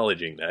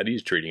acknowledging that.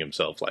 He's treating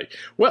himself like,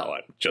 well,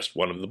 I'm just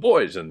one of the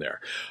boys in there.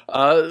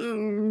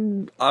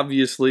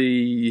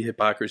 Obviously,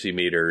 hypocrisy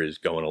meter is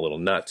going a little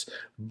nuts,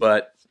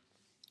 but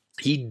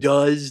he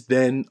does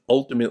then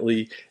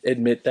ultimately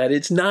admit that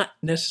it's not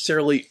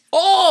necessarily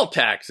all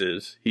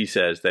taxes, he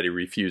says, that he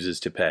refuses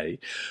to pay,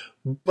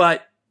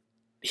 but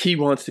he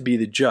wants to be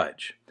the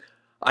judge.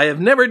 I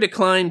have never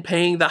declined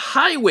paying the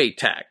highway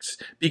tax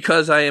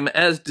because I am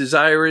as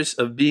desirous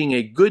of being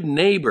a good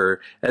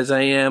neighbor as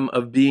I am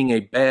of being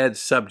a bad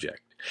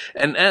subject.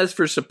 And as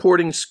for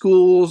supporting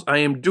schools, I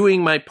am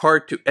doing my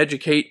part to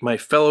educate my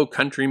fellow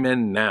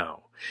countrymen now.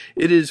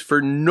 It is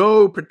for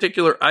no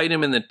particular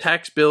item in the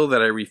tax bill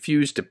that I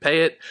refuse to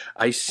pay it.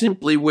 I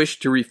simply wish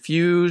to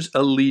refuse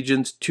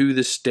allegiance to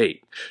the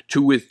state,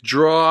 to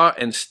withdraw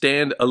and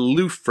stand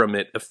aloof from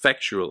it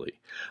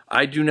effectually.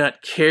 I do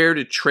not care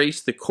to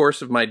trace the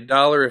course of my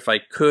dollar if I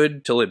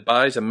could till it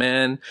buys a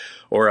man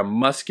or a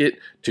musket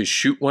to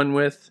shoot one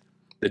with.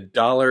 The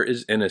dollar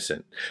is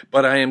innocent,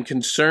 but I am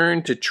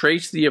concerned to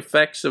trace the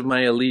effects of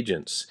my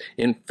allegiance.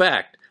 In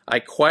fact, I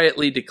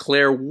quietly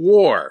declare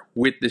war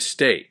with the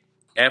state.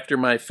 After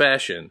my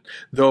fashion,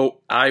 though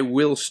I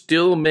will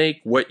still make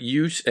what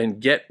use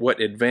and get what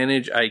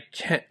advantage I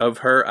can of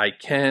her I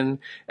can,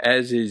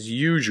 as is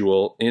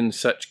usual in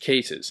such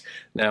cases.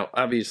 Now,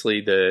 obviously,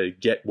 the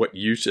get what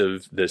use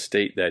of the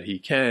state that he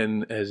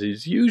can, as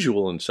is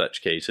usual in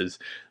such cases,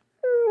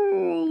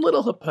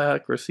 little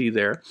hypocrisy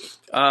there.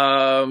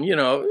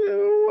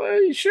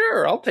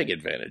 Sure, I'll take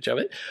advantage of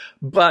it,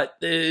 but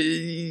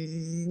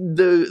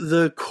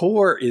the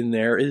core in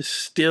there is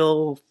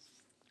still,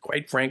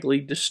 quite frankly,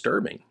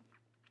 disturbing.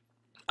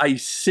 I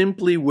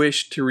simply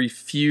wish to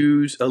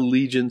refuse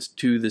allegiance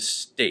to the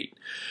state.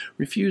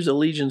 Refuse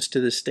allegiance to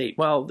the state.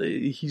 Well,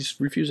 he's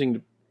refusing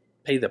to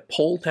pay the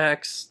poll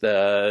tax,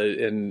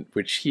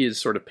 which he is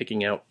sort of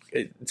picking out,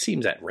 it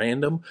seems, at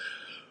random.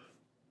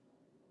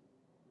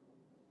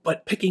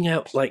 But picking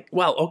out, like,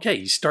 well, okay,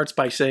 he starts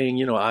by saying,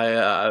 you know,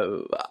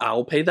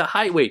 I'll pay the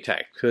highway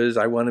tax because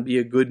I want to be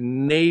a good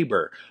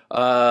neighbor.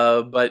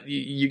 But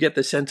you get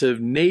the sense of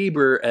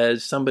neighbor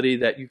as somebody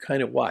that you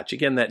kind of watch.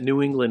 Again, that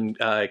New England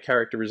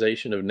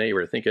characterization of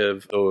neighbor. Think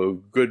of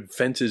good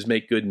fences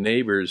make good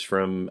neighbors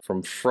from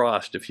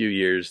Frost a few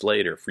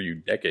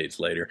decades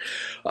later.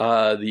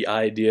 The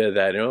idea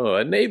that, oh,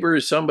 a neighbor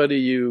is somebody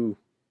you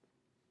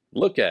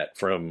look at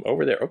from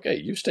over there. Okay,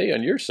 you stay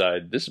on your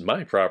side. This is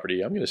my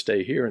property. I'm going to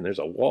stay here, and there's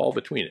a wall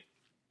between it.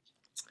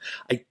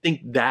 I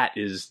think that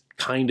is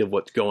kind of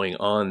what's going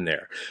on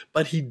there.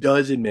 But he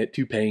does admit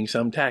to paying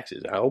some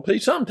taxes. I'll pay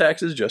some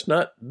taxes, just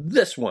not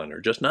this one, or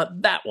just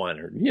not that one,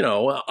 or, you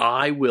know,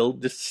 I will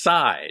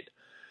decide.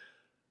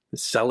 The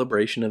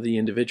celebration of the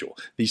individual,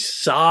 the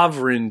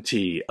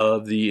sovereignty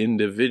of the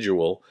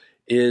individual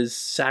is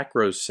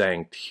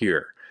sacrosanct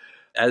here.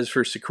 As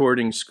for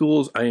supporting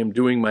schools, I am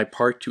doing my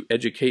part to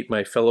educate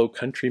my fellow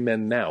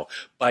countrymen now.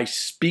 By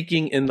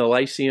speaking in the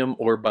Lyceum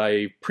or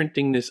by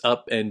printing this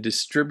up and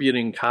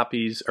distributing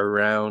copies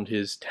around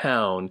his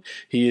town,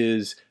 he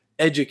is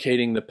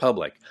educating the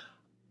public.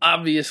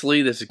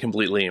 Obviously, this is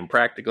completely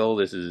impractical.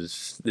 This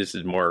is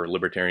more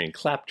libertarian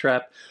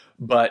claptrap.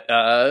 But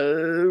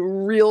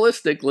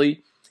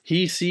realistically,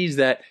 he sees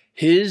that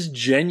his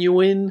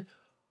genuine,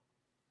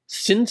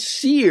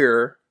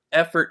 sincere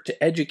effort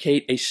to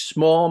educate a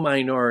small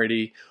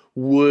minority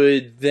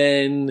would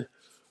then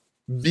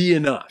be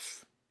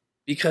enough,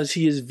 because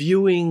he is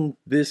viewing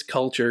this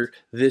culture,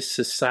 this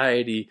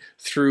society,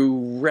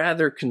 through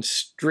rather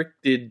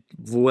constricted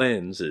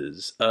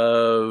lenses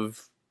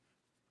of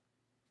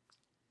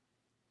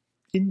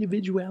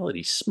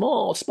individuality.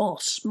 Small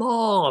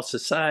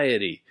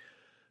society.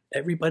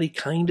 Everybody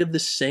kind of the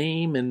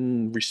same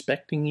and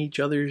respecting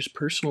each other's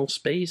personal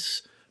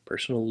space,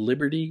 personal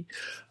liberty.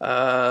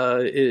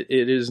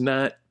 It is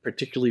not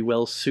particularly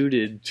well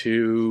suited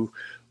to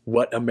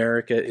what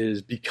America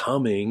is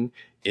becoming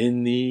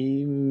in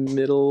the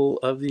middle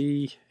of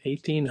the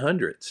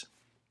 1800s.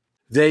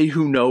 They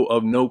who know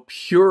of no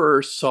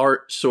purer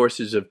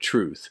sources of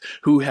truth,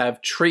 who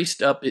have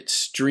traced up its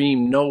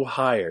stream no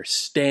higher,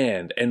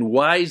 stand, and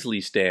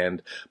wisely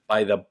stand,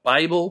 by the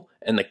Bible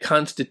and the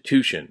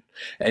Constitution,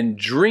 and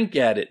drink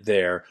at it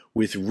there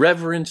with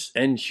reverence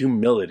and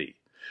humility.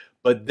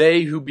 But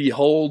they who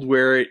behold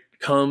where it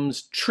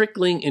comes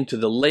trickling into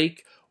the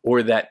lake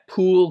or that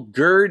pool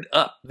gird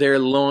up their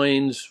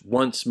loins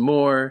once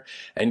more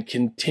and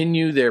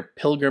continue their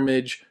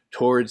pilgrimage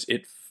towards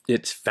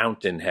its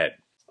fountainhead.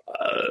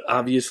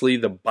 Obviously,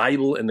 the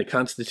Bible and the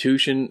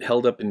Constitution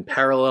held up in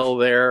parallel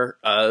there.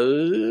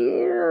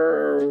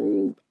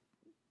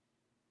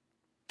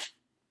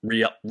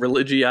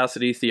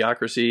 Religiosity,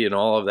 theocracy, and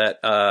all of that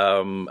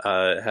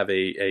have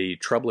a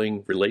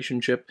troubling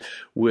relationship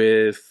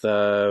with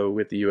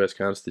the U.S.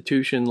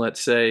 Constitution,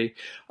 let's say.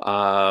 We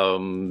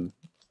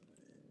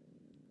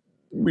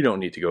don't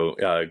need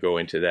to go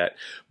into that.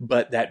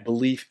 But that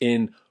belief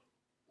in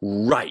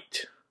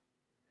right,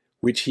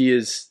 which he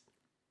is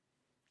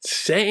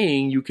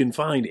saying you can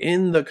find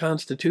in the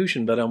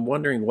Constitution, but I'm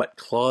wondering what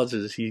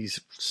clauses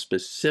he's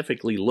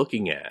specifically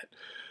looking at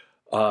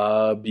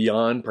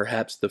beyond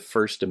perhaps the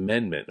First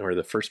Amendment or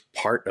the first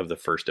part of the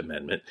First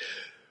Amendment.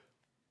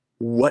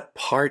 What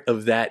part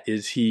of that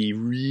is he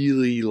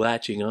really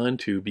latching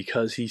onto?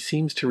 Because he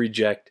seems to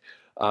reject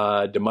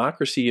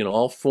democracy in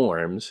all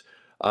forms,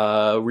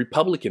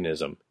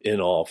 republicanism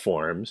in all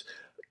forms,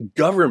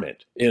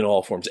 government in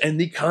all forms. And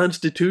the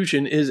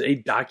Constitution is a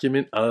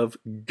document of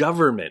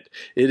government.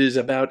 It is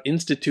about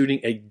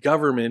instituting a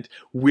government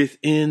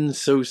within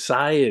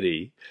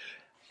society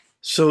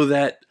so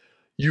that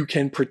you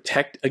can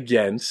protect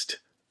against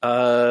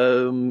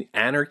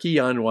anarchy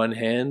on one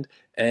hand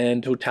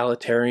and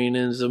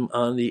totalitarianism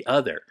on the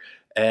other.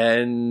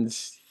 And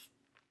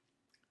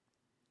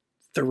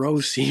Thoreau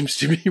seems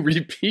to be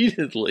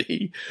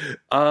repeatedly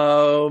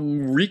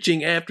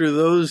reaching after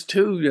those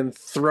two and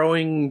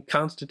throwing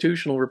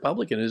constitutional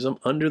republicanism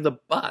under the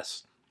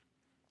bus.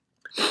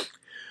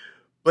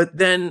 But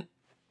then,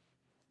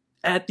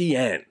 at the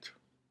end,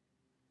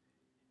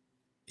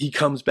 he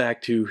comes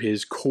back to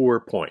his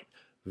core point.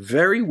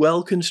 Very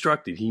well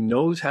constructed. He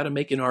knows how to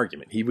make an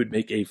argument. He would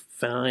make a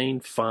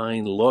fine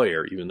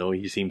lawyer, even though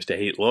he seems to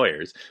hate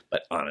lawyers.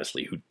 But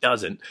honestly, who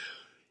doesn't?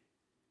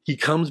 He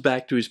comes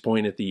back to his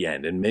point at the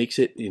end and makes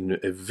it in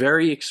a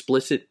very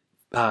explicit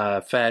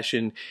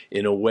fashion,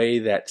 in a way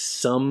that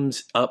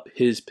sums up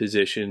his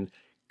position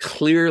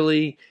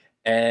clearly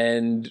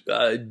and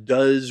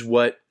does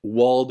what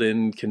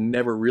Walden can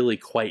never really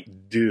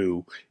quite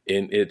do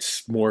in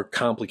its more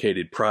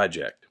complicated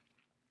project.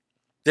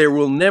 There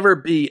will never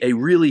be a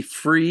really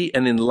free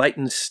and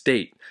enlightened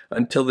state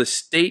until the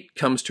state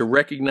comes to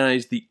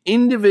recognize the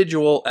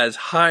individual as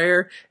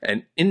higher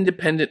and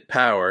independent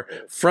power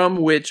from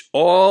which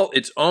all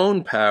its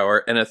own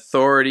power and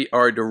authority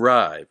are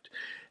derived,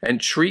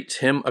 and treats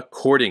him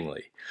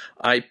accordingly.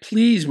 I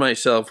please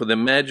myself with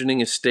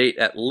imagining a state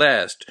at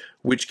last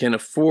which can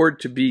afford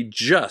to be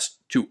just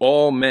to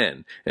all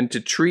men, and to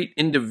treat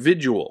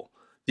individual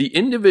the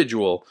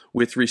individual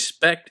with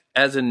respect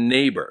as a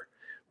neighbor,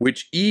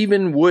 which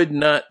even would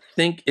not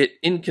think it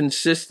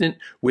inconsistent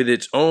with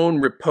its own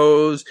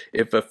repose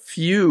if a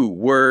few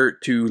were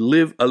to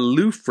live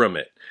aloof from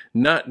it,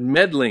 not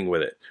meddling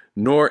with it,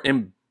 nor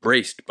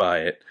embraced by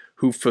it,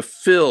 who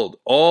fulfilled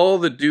all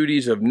the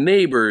duties of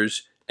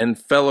neighbors and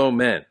fellow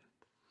men.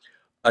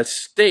 A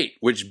state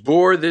which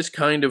bore this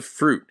kind of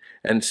fruit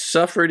and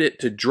suffered it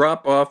to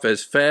drop off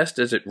as fast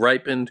as it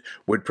ripened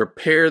would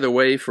prepare the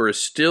way for a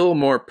still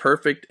more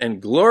perfect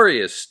and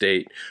glorious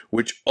state,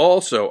 which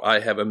also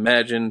I have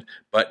imagined,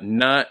 but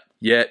not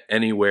yet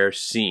anywhere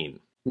seen.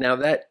 Now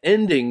that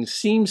ending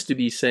seems to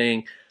be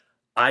saying,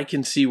 I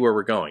can see where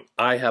we're going.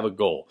 I have a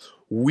goal.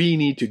 We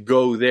need to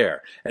go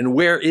there. And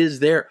where is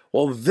there?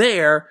 Well,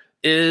 there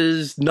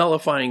is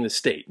nullifying the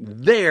state.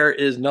 There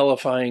is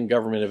nullifying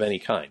government of any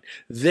kind.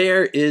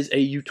 There is a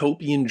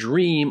utopian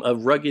dream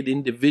of rugged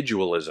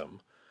individualism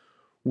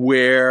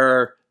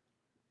where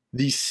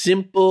the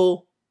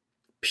simple,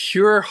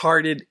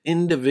 pure-hearted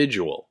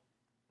individual,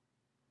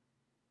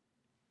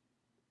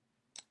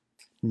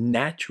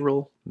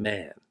 natural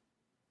man,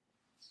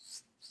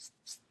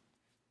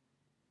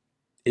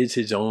 is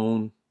his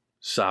own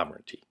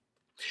sovereignty.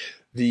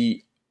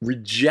 The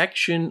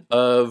rejection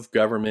of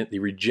government, the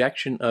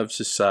rejection of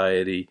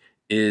society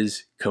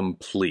is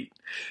complete.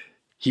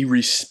 He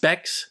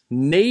respects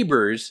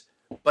neighbors,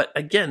 but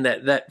again,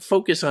 that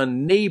focus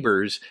on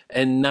neighbors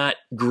and not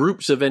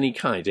groups of any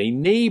kind. A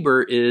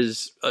neighbor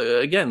is,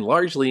 again,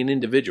 largely an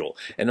individual,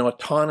 an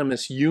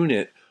autonomous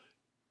unit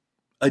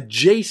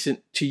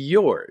adjacent to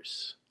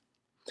yours.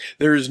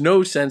 There is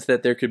no sense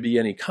that there could be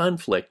any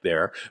conflict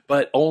there,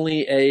 but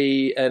only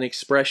an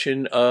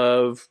expression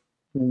of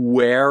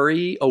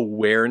wary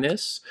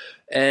awareness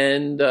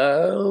and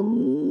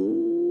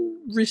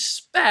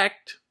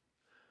respect.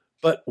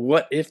 But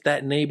what if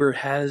that neighbor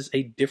has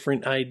a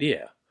different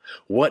idea?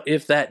 What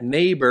if that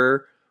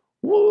neighbor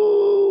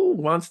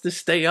wants to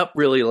stay up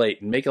really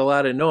late and make a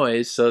lot of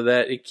noise so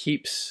that it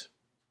keeps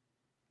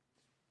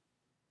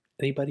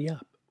anybody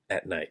up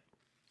at night?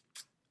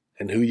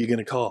 And who are you going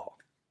to call?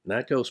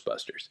 Not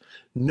Ghostbusters.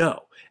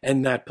 No,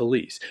 and not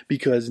police.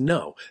 Because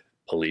no,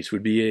 police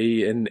would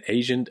be an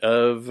agent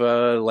of,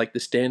 like the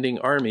standing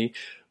army,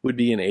 would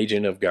be an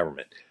agent of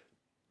government.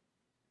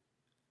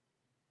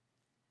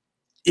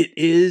 It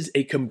is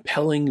a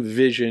compelling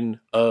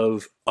vision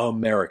of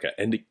America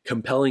and a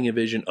compelling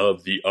vision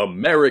of the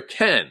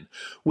American,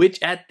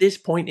 which at this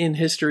point in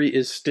history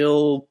is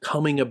still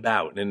coming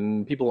about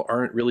and people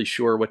aren't really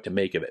sure what to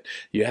make of it.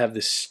 You have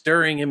the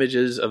stirring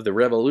images of the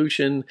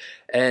revolution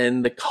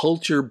and the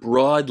culture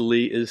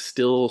broadly is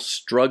still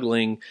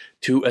struggling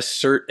to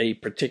assert a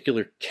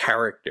particular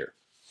character.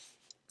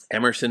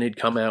 Emerson had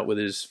come out with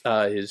his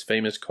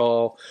famous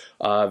call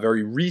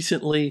very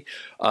recently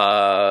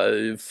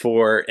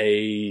for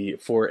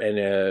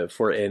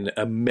an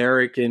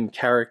American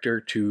character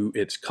to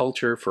its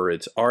culture, for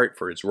its art,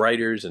 for its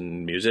writers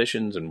and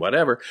musicians and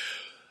whatever.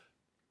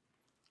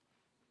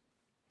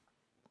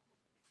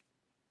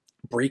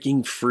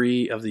 Breaking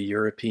free of the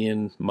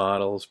European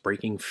models,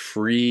 breaking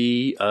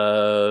free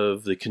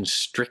of the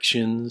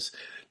constrictions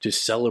to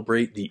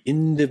celebrate the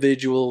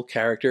individual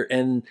character,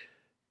 and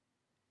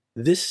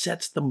this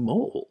sets the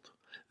mold.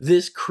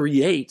 This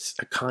creates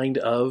a kind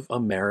of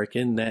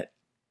American that,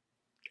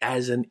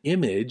 as an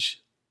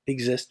image,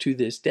 exists to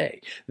this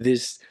day.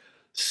 This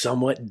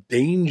somewhat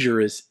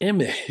dangerous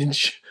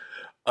image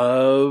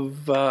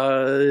of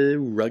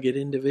rugged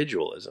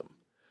individualism.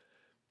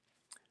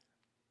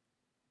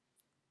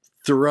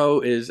 Thoreau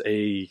is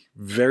a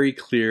very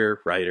clear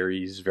writer.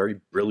 He's very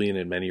brilliant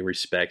in many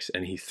respects,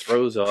 and he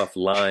throws off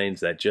lines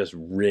that just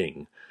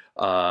ring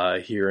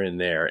here and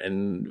there,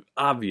 and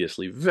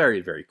obviously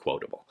very, very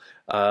quotable.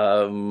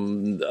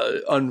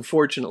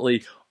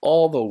 Unfortunately,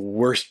 all the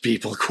worst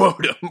people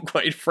quote him,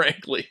 quite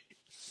frankly.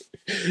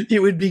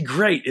 It would be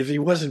great if he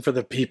wasn't for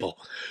the people,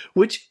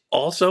 which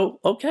also,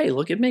 okay,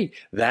 look at me.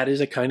 That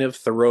is a kind of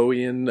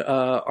Thoreauian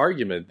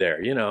argument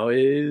there. You know,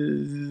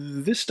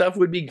 this stuff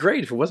would be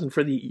great if it wasn't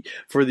for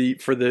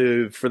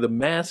the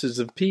masses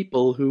of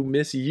people who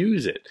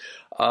misuse it.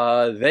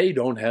 They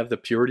don't have the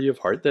purity of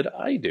heart that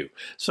I do.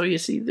 So you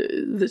see,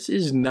 this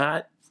is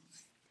not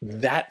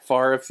that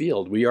far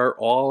afield. We are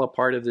all a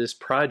part of this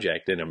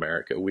project in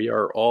America. We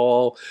are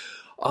all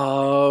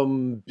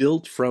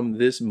built from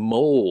this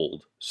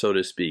mold, so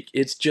to speak.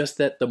 It's just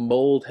that the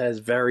mold has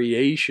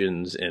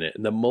variations in it,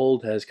 and the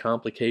mold has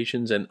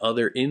complications and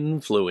other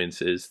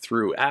influences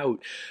throughout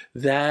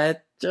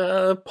that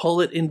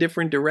pull it in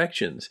different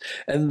directions.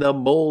 And the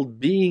mold,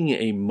 being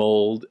a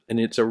mold in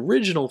its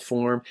original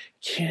form,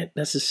 can't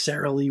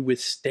necessarily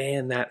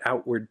withstand that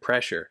outward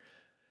pressure.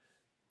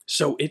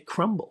 So it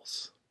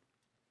crumbles.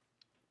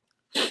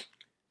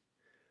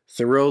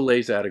 Thoreau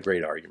lays out a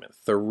great argument.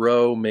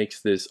 Thoreau makes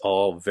this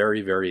all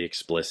very, very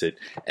explicit,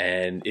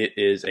 and it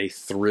is a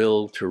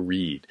thrill to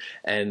read,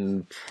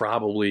 and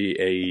probably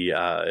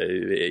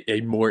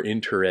a more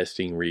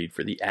interesting read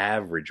for the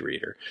average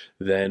reader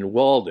than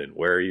Walden,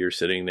 where you're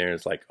sitting there and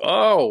it's like,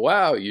 oh,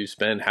 wow, you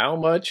spent how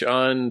much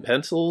on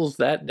pencils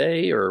that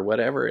day or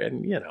whatever,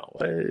 and,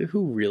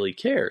 who really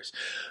cares?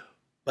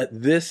 But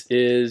this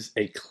is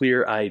a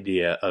clear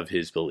idea of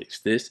his beliefs.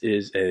 This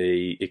is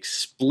a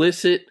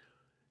explicit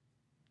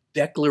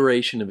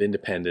declaration of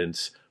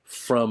independence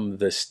from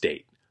the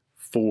state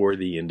for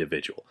the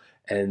individual.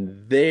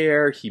 And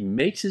there he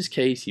makes his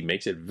case. He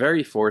makes it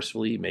very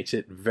forcefully. He makes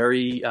it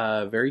very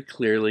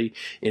clearly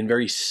in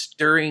very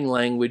stirring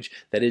language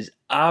that is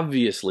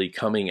obviously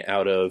coming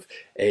out of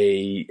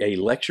a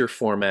lecture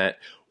format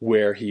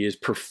where he is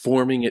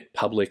performing it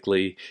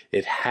publicly.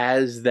 It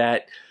has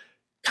that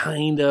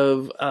kind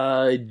of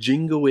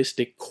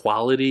jingoistic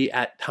quality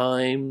at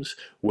times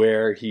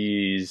where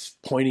he's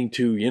pointing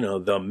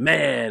to, the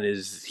man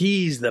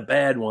he's the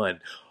bad one.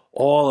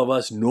 All of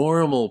us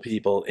normal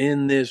people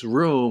in this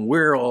room,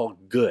 we're all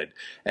good.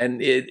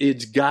 And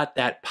it's got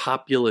that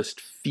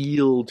populist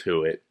feel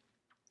to it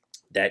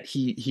that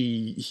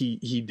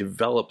he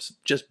develops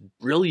just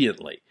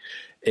brilliantly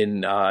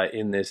in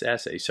this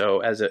essay.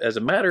 So as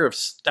a matter of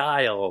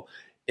style,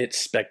 it's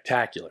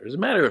spectacular. As a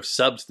matter of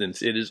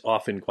substance, it is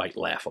often quite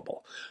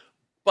laughable.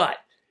 But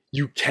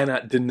you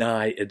cannot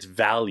deny its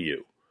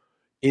value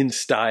in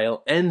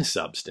style and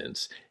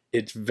substance,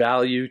 its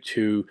value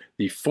to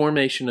the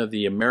formation of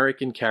the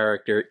American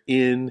character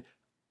in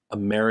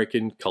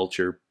American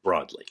culture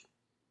broadly.